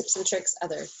 tips and tricks,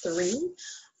 other 3.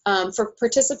 For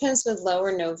participants with low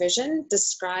or no vision,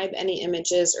 describe any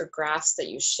images or graphs that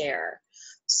you share.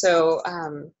 So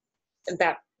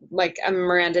that, like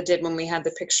Miranda did when we had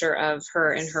the picture of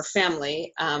her and her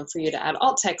family, for you to add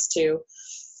alt text to,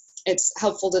 it's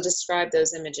helpful to describe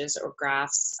those images or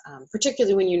graphs,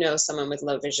 particularly when you know someone with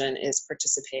low vision is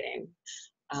participating.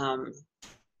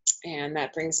 And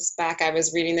that brings us back. I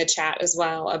was reading the chat as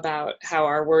well about how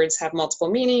our words have multiple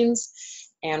meanings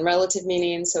and relative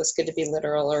meanings, so it's good to be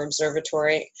literal or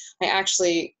observatory. I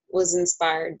actually was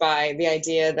inspired by the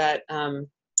idea that,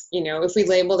 if we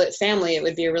labeled it family, it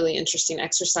would be a really interesting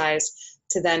exercise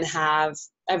to then have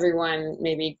everyone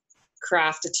maybe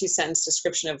craft a 2-sentence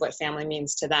description of what family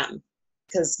means to them.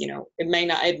 Because,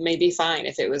 it may be fine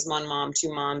if it was 1 mom,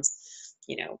 2 moms,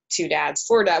 2 dads,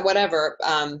 4 dads, whatever,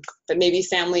 but maybe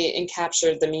family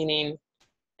encaptured the meaning,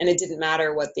 and it didn't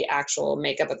matter what the actual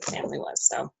makeup of the family was.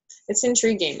 So it's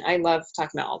intriguing. I love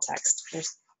talking about alt text.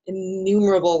 There's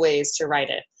innumerable ways to write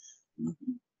it.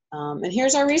 And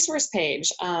here's our resource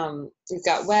page. We've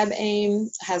got WebAIM,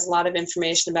 has a lot of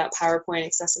information about PowerPoint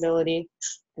accessibility,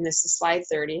 and this is slide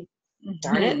 30.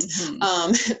 Darn it.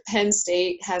 Penn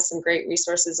State has some great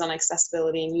resources on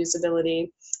accessibility and usability.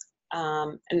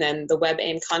 And then the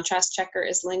WebAIM contrast checker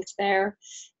is linked there,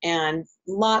 and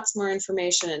lots more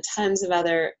information and tons of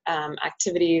other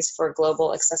activities for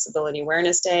Global Accessibility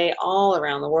Awareness Day all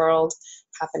around the world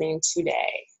happening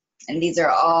today. And these are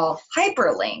all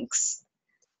hyperlinks,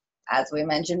 as we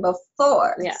mentioned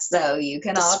before. Yes. So you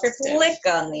can all click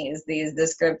on these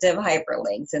descriptive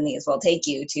hyperlinks, and these will take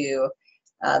you to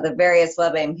the various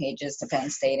WebAIM pages to Penn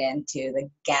State and to the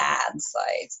GAD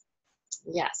site.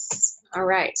 Yes. All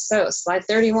right. So slide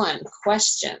 31,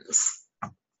 questions.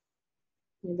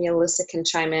 Maybe Alissa can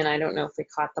chime in. I don't know if we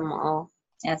caught them all.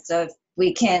 Yeah, so if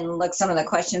we can look some of the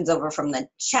questions over from the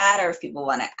chat, or if people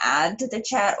want to add to the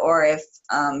chat, or if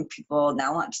people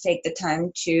now want to take the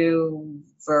time to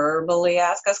verbally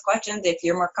ask us questions, if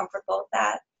you're more comfortable with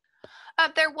that.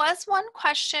 There was one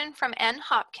question from N.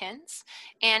 Hopkins,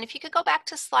 and if you could go back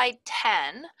to slide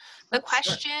 10, the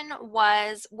question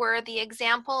was, were the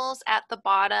examples at the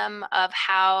bottom of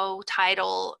how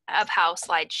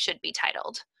slides should be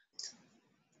titled?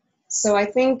 So I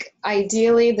think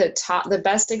ideally the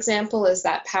best example is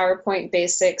that PowerPoint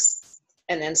basics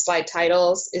and then slide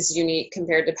titles is unique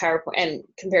compared to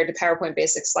PowerPoint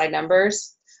basics slide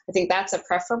numbers. I think that's a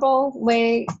preferable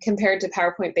way compared to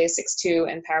PowerPoint Basics 2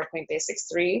 and PowerPoint Basics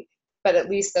 3, but at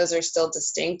least those are still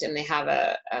distinct and they have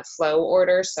a flow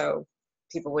order, so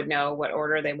people would know what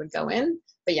order they would go in.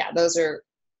 But yeah, those are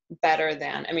better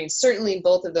than, certainly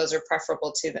both of those are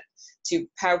preferable to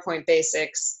PowerPoint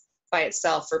Basics by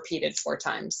itself repeated 4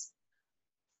 times.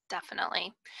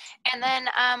 Definitely. And then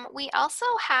we also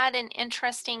had an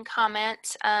interesting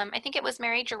comment. I think it was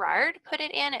Mary Gerard put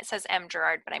it in. It says M.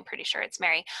 Gerard, but I'm pretty sure it's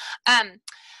Mary.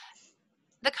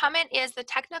 The comment is, the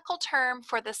technical term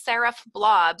for the serif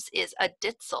blobs is a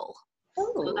ditzel.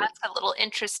 So that's a little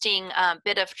interesting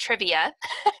bit of trivia.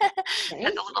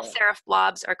 That the little serif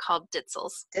blobs are called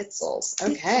ditzels. Ditzels.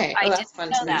 Okay. That's fun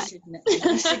to know.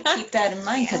 You should keep that in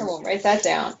mind. I will write that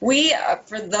down. We,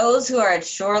 for those who are at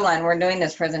Shoreline, we're doing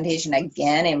this presentation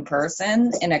again in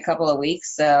person in a couple of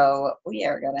weeks, so we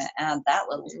are going to add that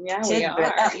little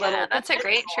tidbit. That's a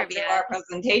great trivia. Our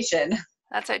presentation.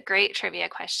 That's a great trivia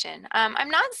question. I'm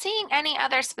not seeing any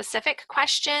other specific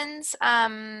questions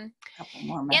in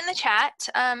the chat.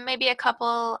 Maybe a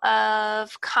couple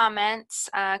of comments.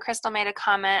 Crystal made a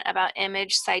comment about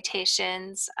image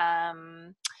citations,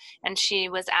 and she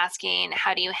was asking,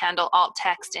 how do you handle alt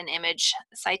text in image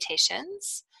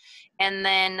citations? And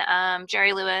then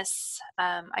Jerry Lewis,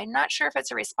 I'm not sure if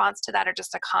it's a response to that or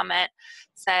just a comment,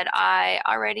 said, I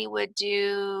already would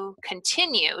do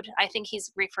continued. I think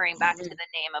he's referring back to the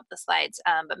name of the slides,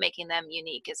 but making them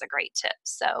unique is a great tip.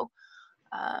 So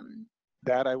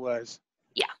that I was.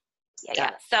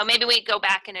 Yeah. So maybe we go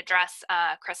back and address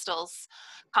Crystal's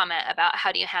comment about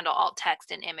how do you handle alt text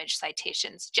and image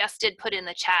citations. Jess did put in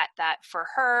the chat that for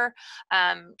her,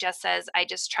 Jess says, I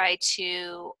just try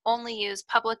to only use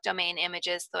public domain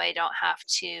images so I don't have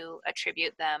to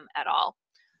attribute them at all.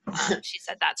 She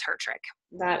said that's her trick.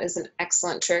 That is an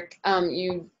excellent trick.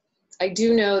 I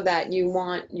do know that you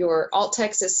want your alt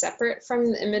text is separate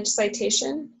from the image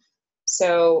citation.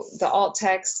 So the alt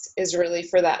text is really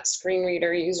for that screen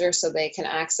reader user so they can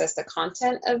access the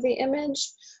content of the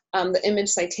image. The image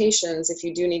citations, if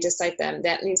you do need to cite them,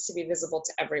 that needs to be visible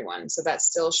to everyone. So that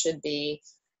still should be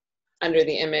under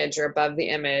the image or above the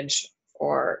image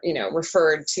or, you know,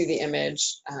 referred to the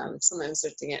image. Sometimes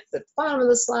they're doing it at the bottom of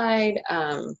the slide.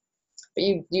 But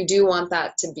you do want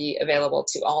that to be available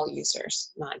to all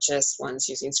users, not just ones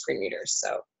using screen readers.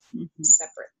 So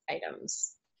separate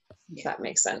items, if that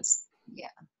makes sense. Yeah.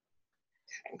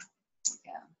 Okay.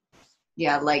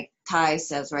 Yeah, like Ty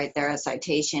says right there, a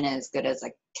citation is good as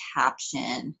a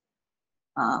caption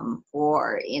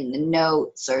or in the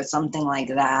notes or something like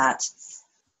that.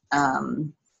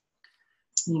 You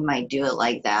might do it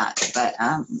like that, but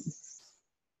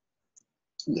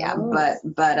yeah, but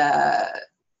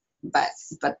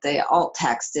the alt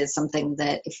text is something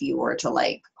that if you were to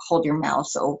like hold your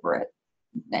mouse over it,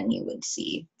 then you would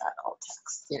see that alt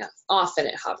text. Yeah, often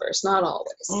it hovers, not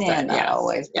always. Yeah, not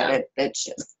always, but yeah. it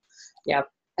should. Yep.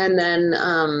 And then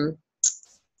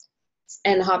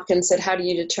and Hopkins said, how do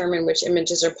you determine which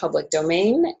images are public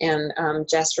domain? And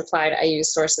Jess replied, I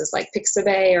use sources like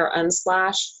Pixabay or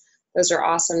Unsplash. Those are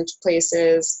awesome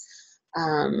places.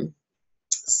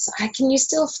 So can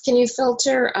you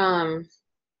filter,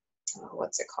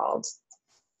 what's it called?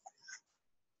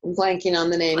 I'm blanking on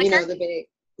the name. Flickr? You know, the big,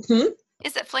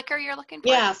 Is it Flickr you're looking for?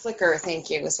 Yeah, Flickr, thank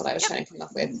you, is what I was trying to come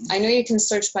up with. I know you can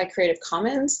search by Creative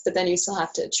Commons, but then you still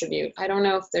have to attribute. I don't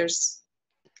know if there's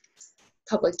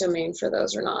public domain for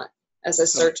those or not as a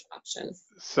search option.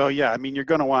 So yeah, I mean, you're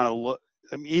going to want to look,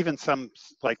 I mean, even some,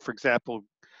 like for example,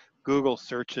 Google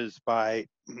searches by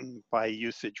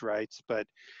usage rights, but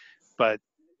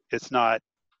it's not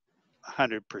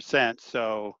 100%,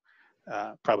 so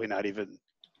probably not even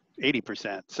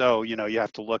 80%. So, you know, you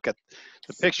have to look at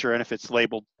the picture, and if it's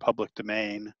labeled public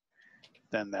domain,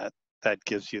 then that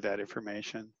gives you that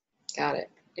information. Got it.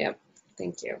 Yep.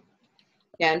 Thank you.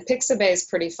 Yeah, and Pixabay is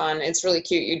pretty fun. It's really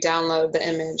cute. You download the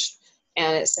image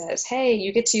and it says, hey,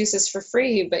 you get to use this for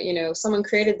free, but, you know, someone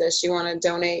created this. You want to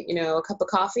donate, you know, a cup of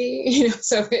coffee? You know,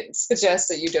 so it suggests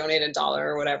that you donate $1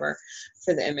 or whatever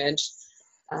for the image.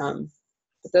 But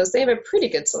those, they have a pretty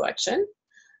good selection.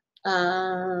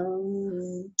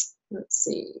 Let's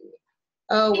see.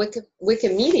 Oh,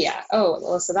 Wikimedia. Oh,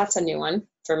 well, so that's a new one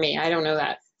for me. I don't know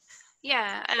that.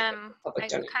 Yeah, I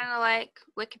kind of like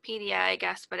Wikipedia, I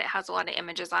guess, but it has a lot of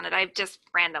images on it. I've just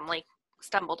randomly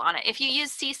stumbled on it. If you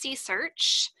use CC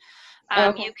Search,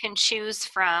 you can choose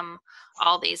from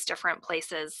all these different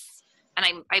places.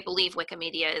 And I believe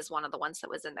Wikimedia is one of the ones that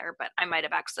was in there, but I might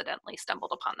have accidentally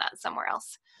stumbled upon that somewhere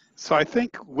else. So I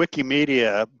think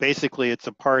Wikimedia, basically it's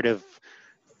a part of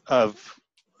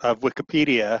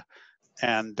Wikipedia,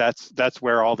 and that's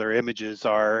where all their images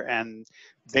are, and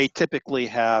they typically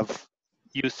have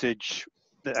usage,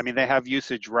 I mean, they have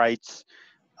usage rights,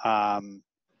 a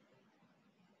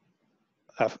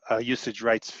usage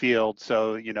rights field,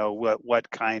 so you know what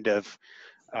kind of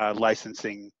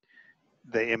licensing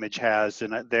the image has,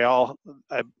 and they all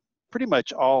pretty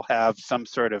much all have some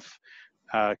sort of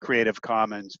Creative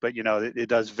Commons, but you know it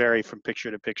does vary from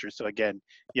picture to picture. So again,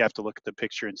 you have to look at the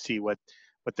picture and see what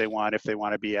they want, if they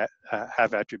want to be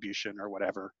have attribution or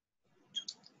whatever.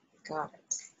 Got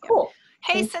it. Cool.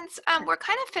 Hey, since we're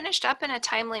kind of finished up in a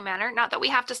timely manner, not that we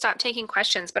have to stop taking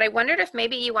questions, but I wondered if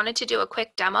maybe you wanted to do a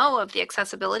quick demo of the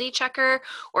accessibility checker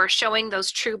or showing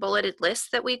those true bulleted lists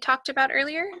that we talked about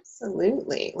earlier.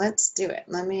 Absolutely. Let's do it.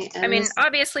 Let me I mean,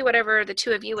 obviously, whatever the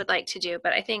two of you would like to do,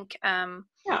 but I think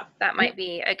that might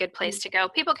be a good place to go.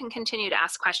 People can continue to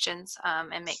ask questions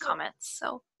and make comments.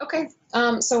 So okay.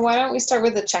 So why don't we start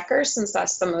with the checker, since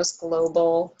that's the most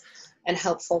global and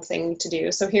helpful thing to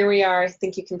do. So here we are. I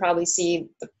think you can probably see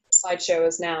the slideshow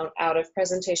is now out of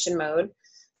presentation mode.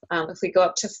 If we go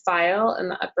up to File in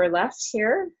the upper left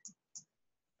here,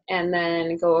 and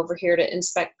then go over here to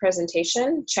Inspect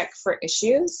Presentation, check for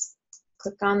issues,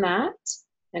 click on that,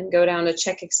 and go down to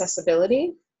Check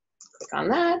Accessibility, click on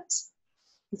that,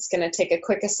 It's going to take a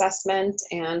quick assessment,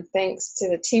 and thanks to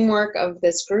the teamwork of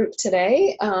this group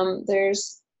today,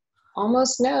 there's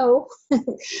almost no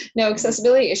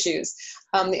accessibility issues.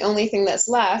 The only thing that's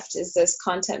left is this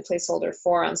content placeholder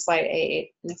 4 on slide 8.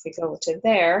 And if we go to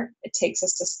there, it takes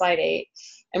us to slide 8.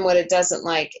 And what it doesn't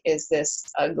like is this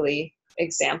ugly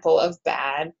example of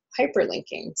bad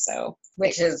hyperlinking. So,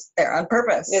 which is there on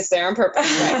purpose. It's there on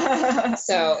purpose, right?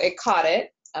 So it caught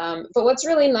it. But what's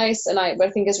really nice, and what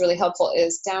I think is really helpful,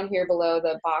 is down here below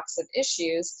the box of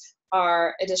issues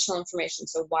are additional information.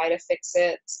 So why to fix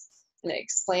it, and it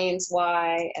explains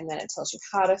why, and then it tells you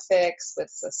how to fix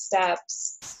with the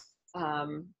steps,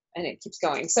 and it keeps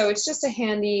going. So it's just a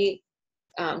handy,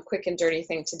 quick and dirty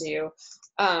thing to do.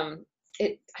 I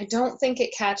don't think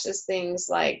it catches things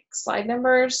like slide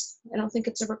numbers. I don't think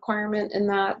it's a requirement in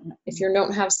that if you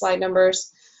don't have slide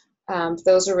numbers.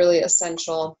 Those are really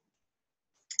essential.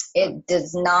 It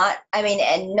does not, I mean,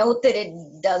 and note that it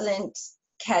doesn't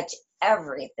catch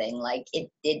everything. Like it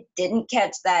didn't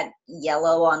catch that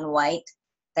yellow on white,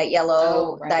 that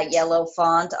yellow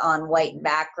font on white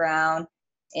background.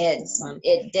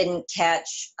 It didn't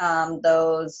catch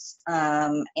those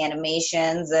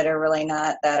animations that are really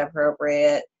not that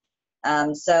appropriate.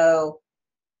 So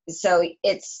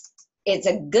it's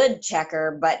a good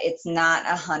checker, but it's not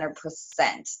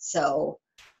 100%. So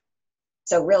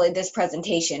really, this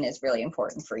presentation is really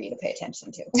important for you to pay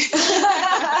attention to, because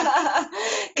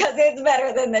it's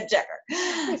better than the checker.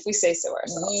 If we say so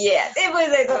ourselves. Yeah, if we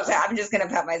say so. I'm just gonna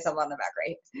pat myself on the back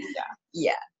right here.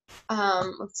 Yeah.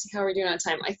 Let's see how we're doing on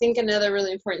time. I think another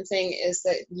really important thing is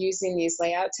that using these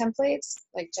layout templates,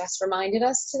 like Jess reminded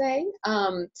us today.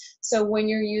 So when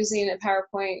you're using a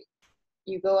PowerPoint,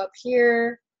 you go up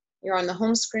here, you're on the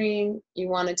home screen, you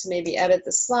wanted to maybe edit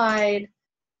the slide,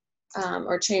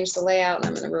 or change the layout, and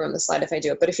I'm going to ruin the slide if I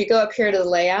do it. But if you go up here to the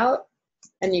layout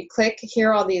and you click,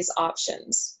 here are all these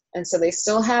options. And so they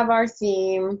still have our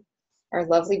theme, our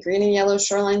lovely green and yellow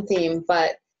shoreline theme,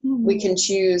 but we can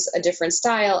choose a different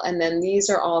style, and then these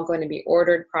are all going to be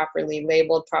ordered properly,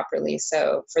 labeled properly,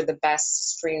 so for the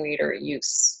best screen reader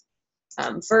use.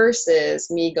 Versus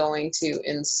me going to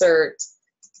insert,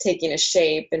 taking a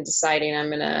shape and deciding I'm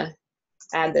going to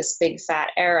add this big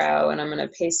fat arrow and I'm going to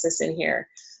paste this in here.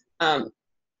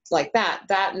 Like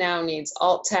that now needs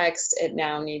alt text. It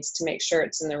now needs to make sure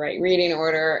it's in the right reading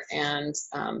order, and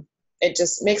it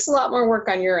just makes a lot more work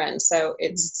on your end. So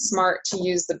it's smart to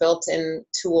use the built-in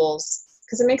tools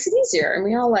because it makes it easier. And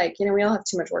we all we all have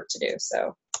too much work to do.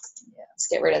 So let's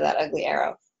get rid of that ugly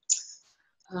arrow.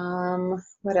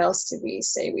 What else did we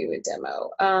say we would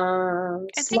demo? I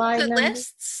think the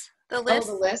lists. The lists.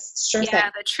 Oh, the lists, sure thing.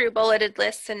 Yeah, the true bulleted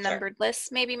lists and numbered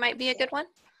lists maybe might be a good one.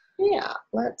 Yeah,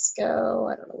 let's go.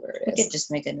 I don't know where it is. We could just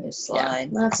make a new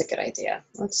slide. Yeah, that's a good idea.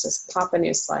 Let's just pop a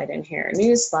new slide in here.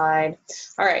 New slide.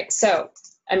 All right, so,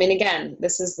 I mean, again,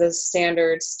 this is the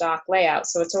standard stock layout,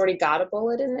 so it's already got a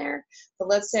bullet in there. But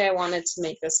let's say I wanted to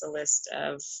make this a list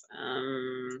of,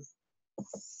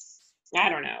 I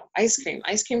don't know, ice cream.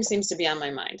 Ice cream seems to be on my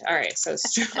mind. All right, so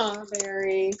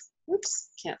strawberry. Oops,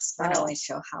 can't spell. Why don't we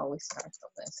show how we start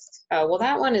the list? Oh, well,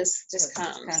 that one is just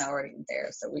comes. It's kind of already there,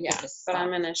 so we can just but I'm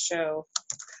going to show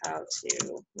how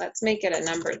to, let's make it a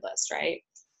numbered list, right?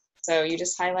 So you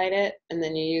just highlight it, and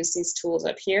then you use these tools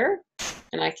up here,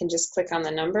 and I can just click on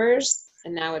the numbers,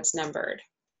 and now it's numbered.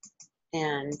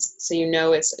 And so you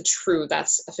know it's a true,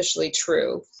 that's officially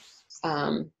true.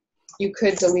 You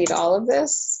could delete all of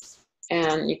this,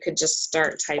 and you could just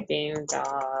start typing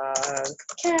dog,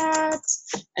 cat,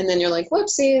 and then you're like,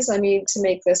 whoopsies, I need to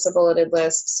make this a bulleted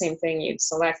list. Same thing, you'd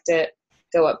select it,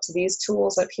 go up to these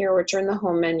tools up here, which are in the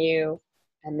home menu,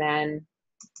 and then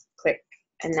click,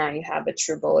 and now you have a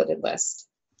true bulleted list.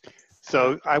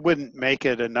 So I wouldn't make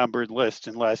it a numbered list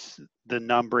unless the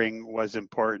numbering was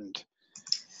important.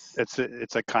 It's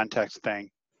a context thing.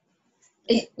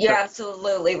 You're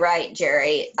absolutely right,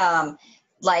 Jerry.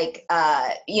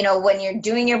 When you're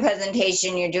doing your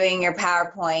presentation, you're doing your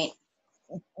PowerPoint,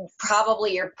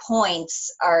 probably your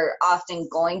points are often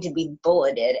going to be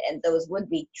bulleted, and those would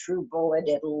be true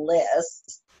bulleted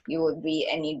lists. You'd be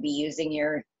using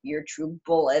your true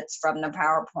bullets from the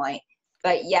PowerPoint.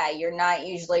 But yeah, you're not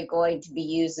usually going to be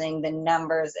using the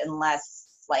numbers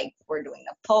unless like we're doing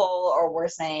a poll or we're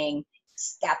saying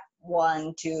step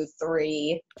 1, 2,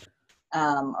 3.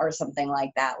 Or something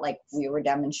like that, like we were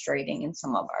demonstrating in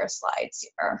some of our slides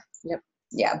here. Yep.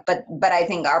 Yeah, but I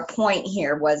think our point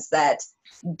here was that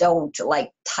don't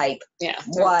like type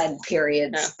one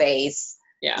period space,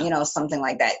 something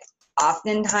like that.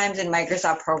 Oftentimes in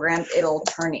Microsoft programs, it'll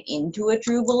turn into a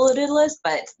true bulleted list,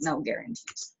 but no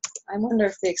guarantees. I wonder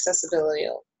if the accessibility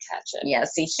catch it. Yeah,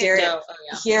 see here, No,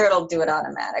 here it'll do it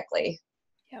automatically.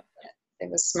 Yep. It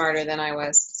was smarter than I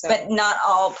was. So. But not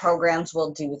all programs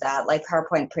will do that. Like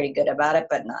PowerPoint, pretty good about it,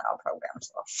 but not all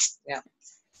programs will. Yeah.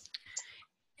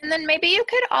 And then maybe you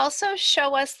could also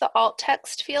show us the alt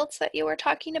text fields that you were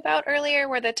talking about earlier,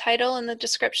 where the title and the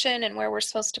description and where we're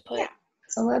supposed to put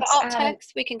So let's the alt add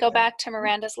text. We can go back to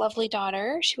Miranda's lovely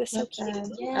daughter. She was so cute.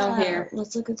 Oh, here.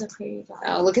 Let's look at the pretty.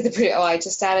 Oh, look at the pretty. Oh, I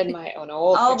just added my own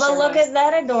old. Oh, but look at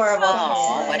that adorable.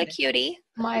 Oh, what a cutie.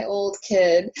 My old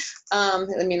kid. I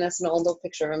mean, that's an old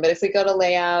picture of him. But if we go to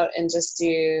layout and just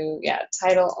do,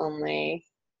 title only.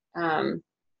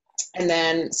 And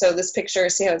then, so this picture,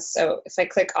 see how it's, so if I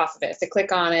click off of it, if I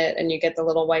click on it and you get the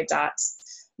little white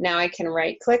dots, now I can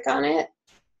right click on it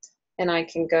and I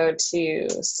can go to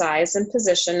size and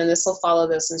position, and this will follow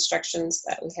those instructions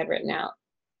that we had written out.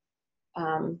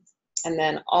 And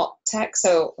then alt text,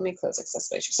 so let me close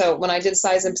accessibility. So when I did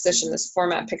size and position, this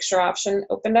format picture option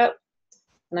opened up,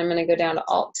 and I'm gonna go down to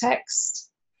alt text,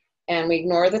 and we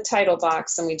ignore the title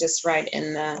box and we just write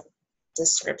in the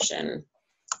description,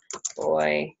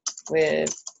 boy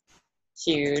with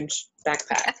huge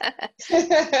backpack.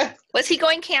 Was he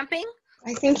going camping?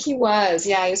 I think he was.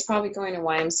 Yeah, he was probably going to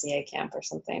YMCA camp or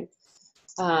something.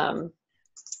 And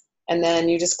then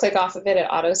you just click off of it, it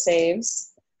auto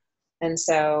saves. And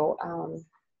so,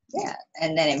 Yeah,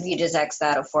 and then if you just X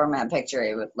out a format picture,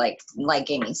 it would, like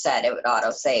Amy said, it would auto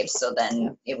save. So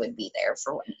then it would be there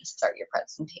for when you start your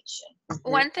presentation.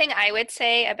 One thing I would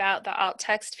say about the alt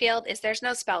text field is there's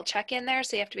no spell check in there,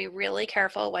 so you have to be really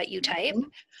careful what you type.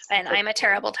 And I'm a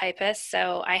terrible typist,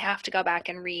 so I have to go back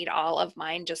and read all of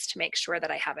mine just to make sure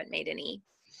that I haven't made any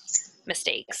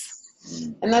mistakes.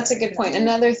 And that's a good point.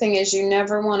 Another thing is you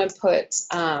never want to put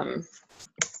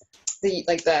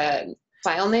the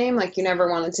file name, like you never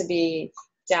want it to be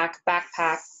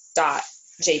backpack.jpg.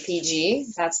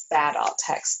 That's bad alt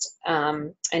text.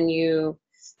 And you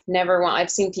never want,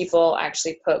 I've seen people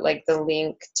actually put like the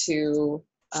link to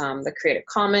the Creative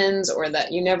Commons, or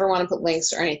that you never want to put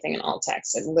links or anything in alt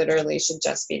text. It literally should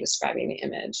just be describing the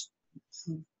image.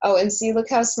 Oh, and see, look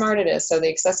how smart it is. So the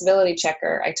accessibility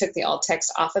checker, I took the alt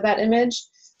text off of that image,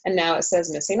 and now it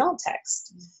says missing alt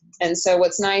text. And so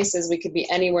what's nice is we could be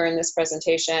anywhere in this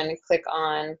presentation, click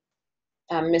on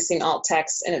missing alt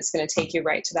text, and it's going to take you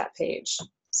right to that page.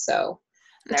 So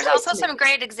there's also some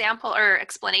great example or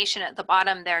explanation at the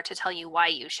bottom there to tell you why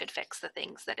you should fix the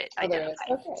things that it identifies.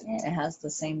 Okay. Yeah, it has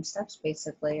the same steps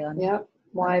basically on. Yep.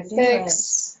 Why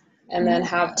fix, and then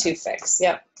how to fix.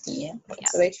 Yep. Yeah.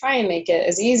 So they try and make it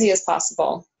as easy as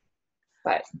possible.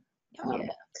 But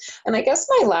and I guess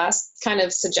my last kind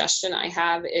of suggestion I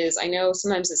have is, I know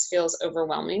sometimes this feels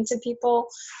overwhelming to people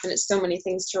and it's so many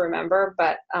things to remember,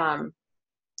 but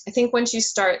I think once you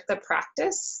start the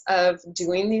practice of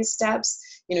doing these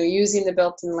steps, you know, using the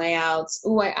built-in layouts,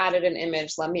 ooh, I added an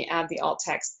image, let me add the alt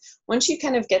text. Once you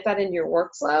kind of get that into your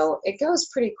workflow, it goes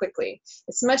pretty quickly.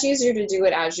 It's much easier to do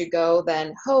it as you go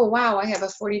than, oh, wow, I have a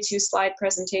 42 slide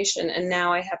presentation and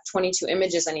now I have 22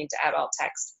 images I need to add alt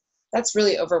text. That's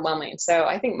really overwhelming. So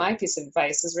I think my piece of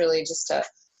advice is really just to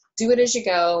do it as you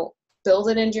go, build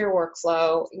it into your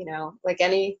workflow, you know, like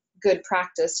any good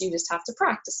practice, you just have to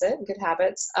practice it, good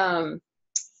habits.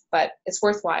 But it's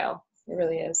worthwhile. It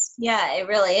really is. Yeah, it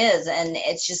really is. And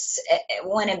it's just,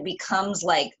 when it becomes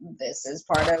like, this is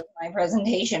part of my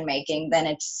presentation making, then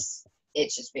it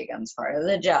just becomes part of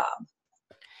the job.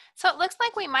 So it looks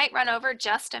like we might run over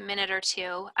just a minute or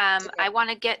two. I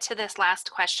want to get to this last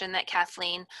question that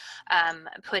Kathleen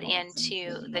put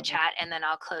into the chat, and then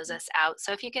I'll close us out.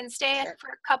 So if you can stay for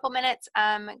a couple minutes,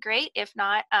 great. If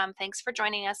not, thanks for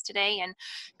joining us today, and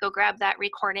go grab that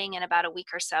recording in about a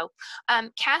week or so.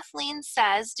 Kathleen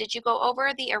says, did you go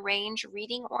over the arrange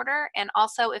reading order? And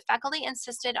also, if faculty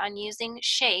insisted on using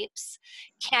shapes,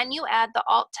 can you add the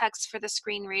alt text for the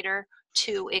screen reader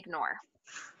to ignore?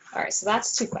 All right, so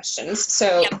that's two questions.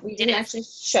 So we didn't actually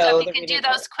show so if you can do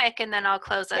those quick, and then I'll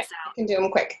close us out. I can do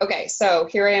them quick. Okay, so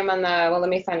here I am on the, well, let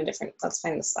me find a different, let's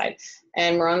find the slide.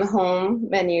 And we're on the home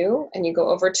menu, and you go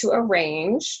over to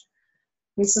arrange.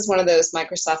 This is one of those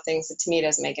Microsoft things that to me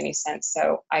doesn't make any sense,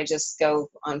 so I just go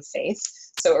on faith.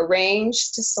 So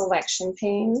arrange to selection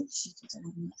pane. She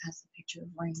has a picture of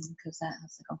rain because that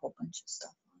has like a whole bunch of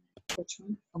stuff. Which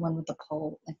one? The one with the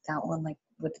poll, like that one, like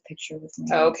with the picture with me.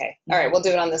 Oh, okay. All right, we'll do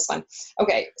it on this one.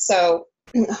 Okay, so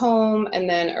home, and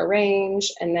then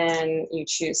arrange, and then you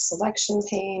choose selection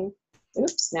pane.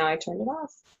 Oops, now I turned it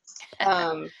off.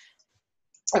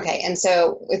 Okay, and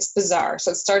so it's bizarre.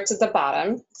 So it starts at the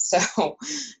bottom. So,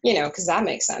 you know, because that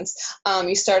makes sense.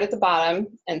 You start at the bottom,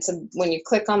 and so when you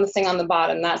click on the thing on the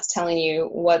bottom, that's telling you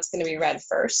what's going to be read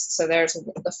first. So there's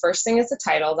the first thing is the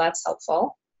title. That's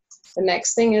helpful. The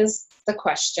next thing is the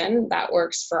question. That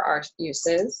works for our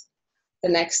uses. The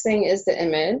next thing is the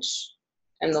image,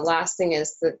 and the last thing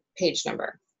is the page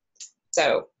number.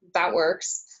 So that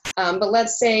works. But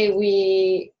let's say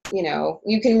we, you know,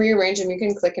 you can rearrange them, you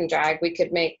can click and drag. We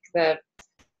could make the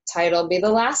title be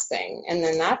the last thing, and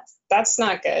then that's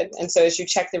not good. And so as you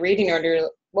check the reading order,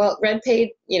 well, read page,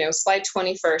 you know, slide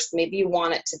 20 first, maybe you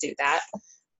want it to do that.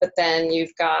 But then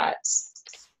you've got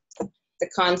the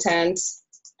content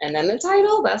and then the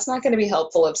title. That's not going to be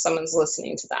helpful if someone's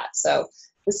listening to that. So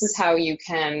this is how you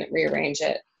can rearrange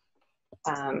it.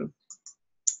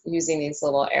 Using these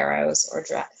little arrows or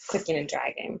clicking and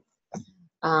dragging.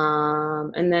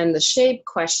 And then the shape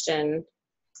question,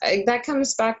 that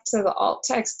comes back to the alt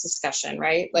text discussion,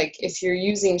 right? Like if you're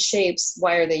using shapes,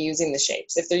 why are they using the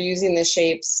shapes? If they're using the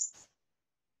shapes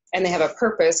and they have a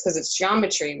purpose because it's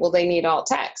geometry, well, they need alt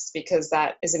text because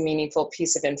that is a meaningful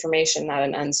piece of information that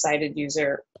an unsighted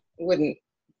user wouldn't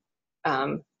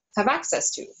have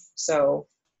access to. So,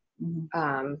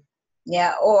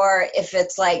 yeah, or if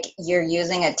it's like you're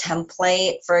using a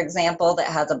template, for example, that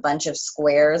has a bunch of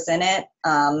squares in it,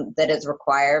 that is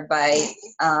required by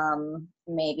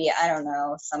maybe, I don't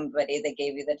know, somebody that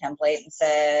gave you the template and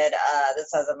said, this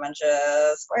has a bunch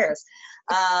of squares.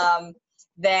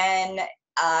 Then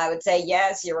I would say,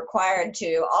 yes, you're required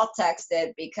to alt text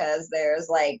it because there's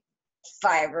like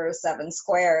 5 or 7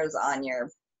 squares on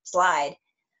your slide.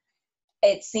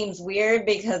 It seems weird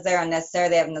because they're unnecessary.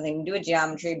 They have nothing to do with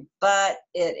geometry, but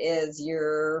it is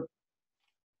your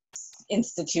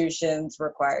institution's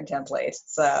required template.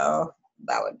 So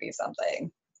that would be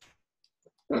something.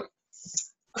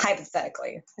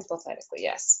 Hypothetically. Hypothetically,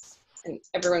 yes. And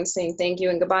everyone's saying thank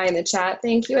you and goodbye in the chat.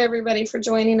 Thank you, everybody, for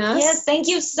joining us. Yes, thank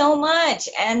you so much.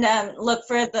 And look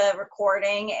for the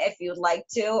recording if you'd like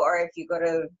to, or if you go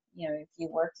to, you know, if you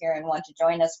work here and want to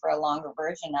join us for a longer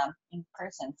version in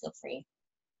person, feel free.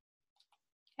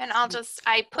 And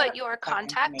I put your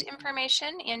contact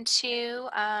information into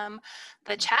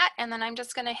the chat, and then I'm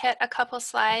just going to hit a couple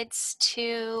slides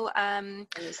to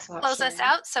close us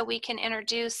out so we can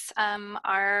introduce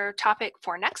our topic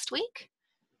for next week.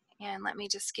 And let me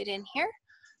just get in here.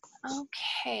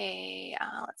 Okay,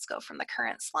 let's go from the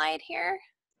current slide here.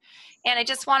 And I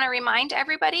just want to remind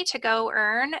everybody to go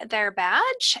earn their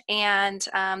badge. And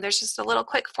there's just a little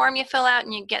quick form you fill out,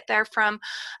 and you get there from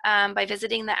by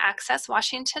visiting the Access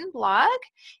Washington blog.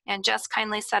 And Jess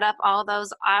kindly set up all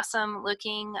those awesome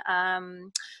looking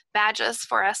badges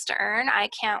for us to earn. I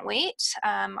can't wait.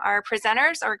 Our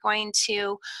presenters are going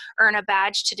to earn a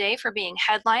badge today for being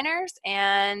headliners,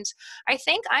 and I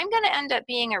think I'm going to end up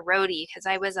being a roadie because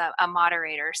I was a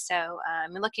moderator, so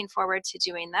I'm looking forward to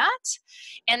doing that.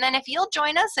 And then if you'll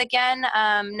join us again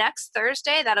next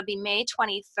Thursday, that'll be May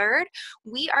 23rd,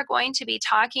 we are going to be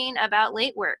talking about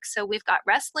late work. So we've got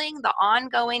wrestling, the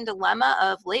ongoing dilemma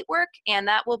of late work, and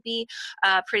that will be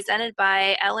presented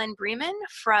by Ellen Bremen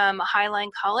from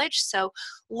Highline College. So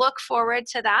look forward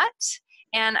to that.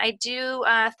 And I do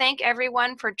thank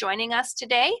everyone for joining us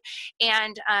today.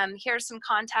 And here's some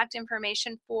contact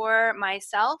information for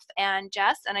myself and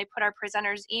Jess. And I put our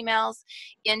presenters' emails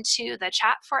into the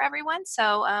chat for everyone.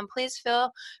 So please feel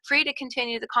free to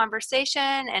continue the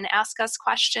conversation and ask us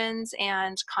questions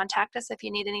and contact us if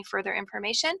you need any further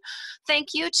information. Thank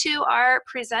you to our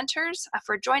presenters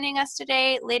for joining us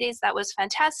today. Ladies, that was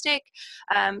fantastic.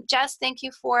 Jess, thank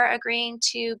you for agreeing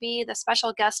to be the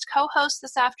special guest co-host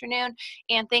this afternoon.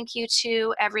 And thank you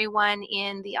to everyone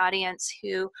in the audience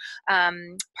who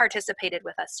participated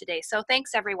with us today. So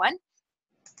thanks, everyone.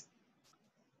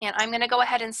 And I'm going to go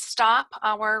ahead and stop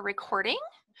our recording.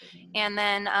 And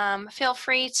then feel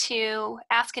free to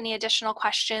ask any additional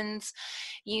questions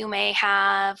you may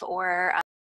have, or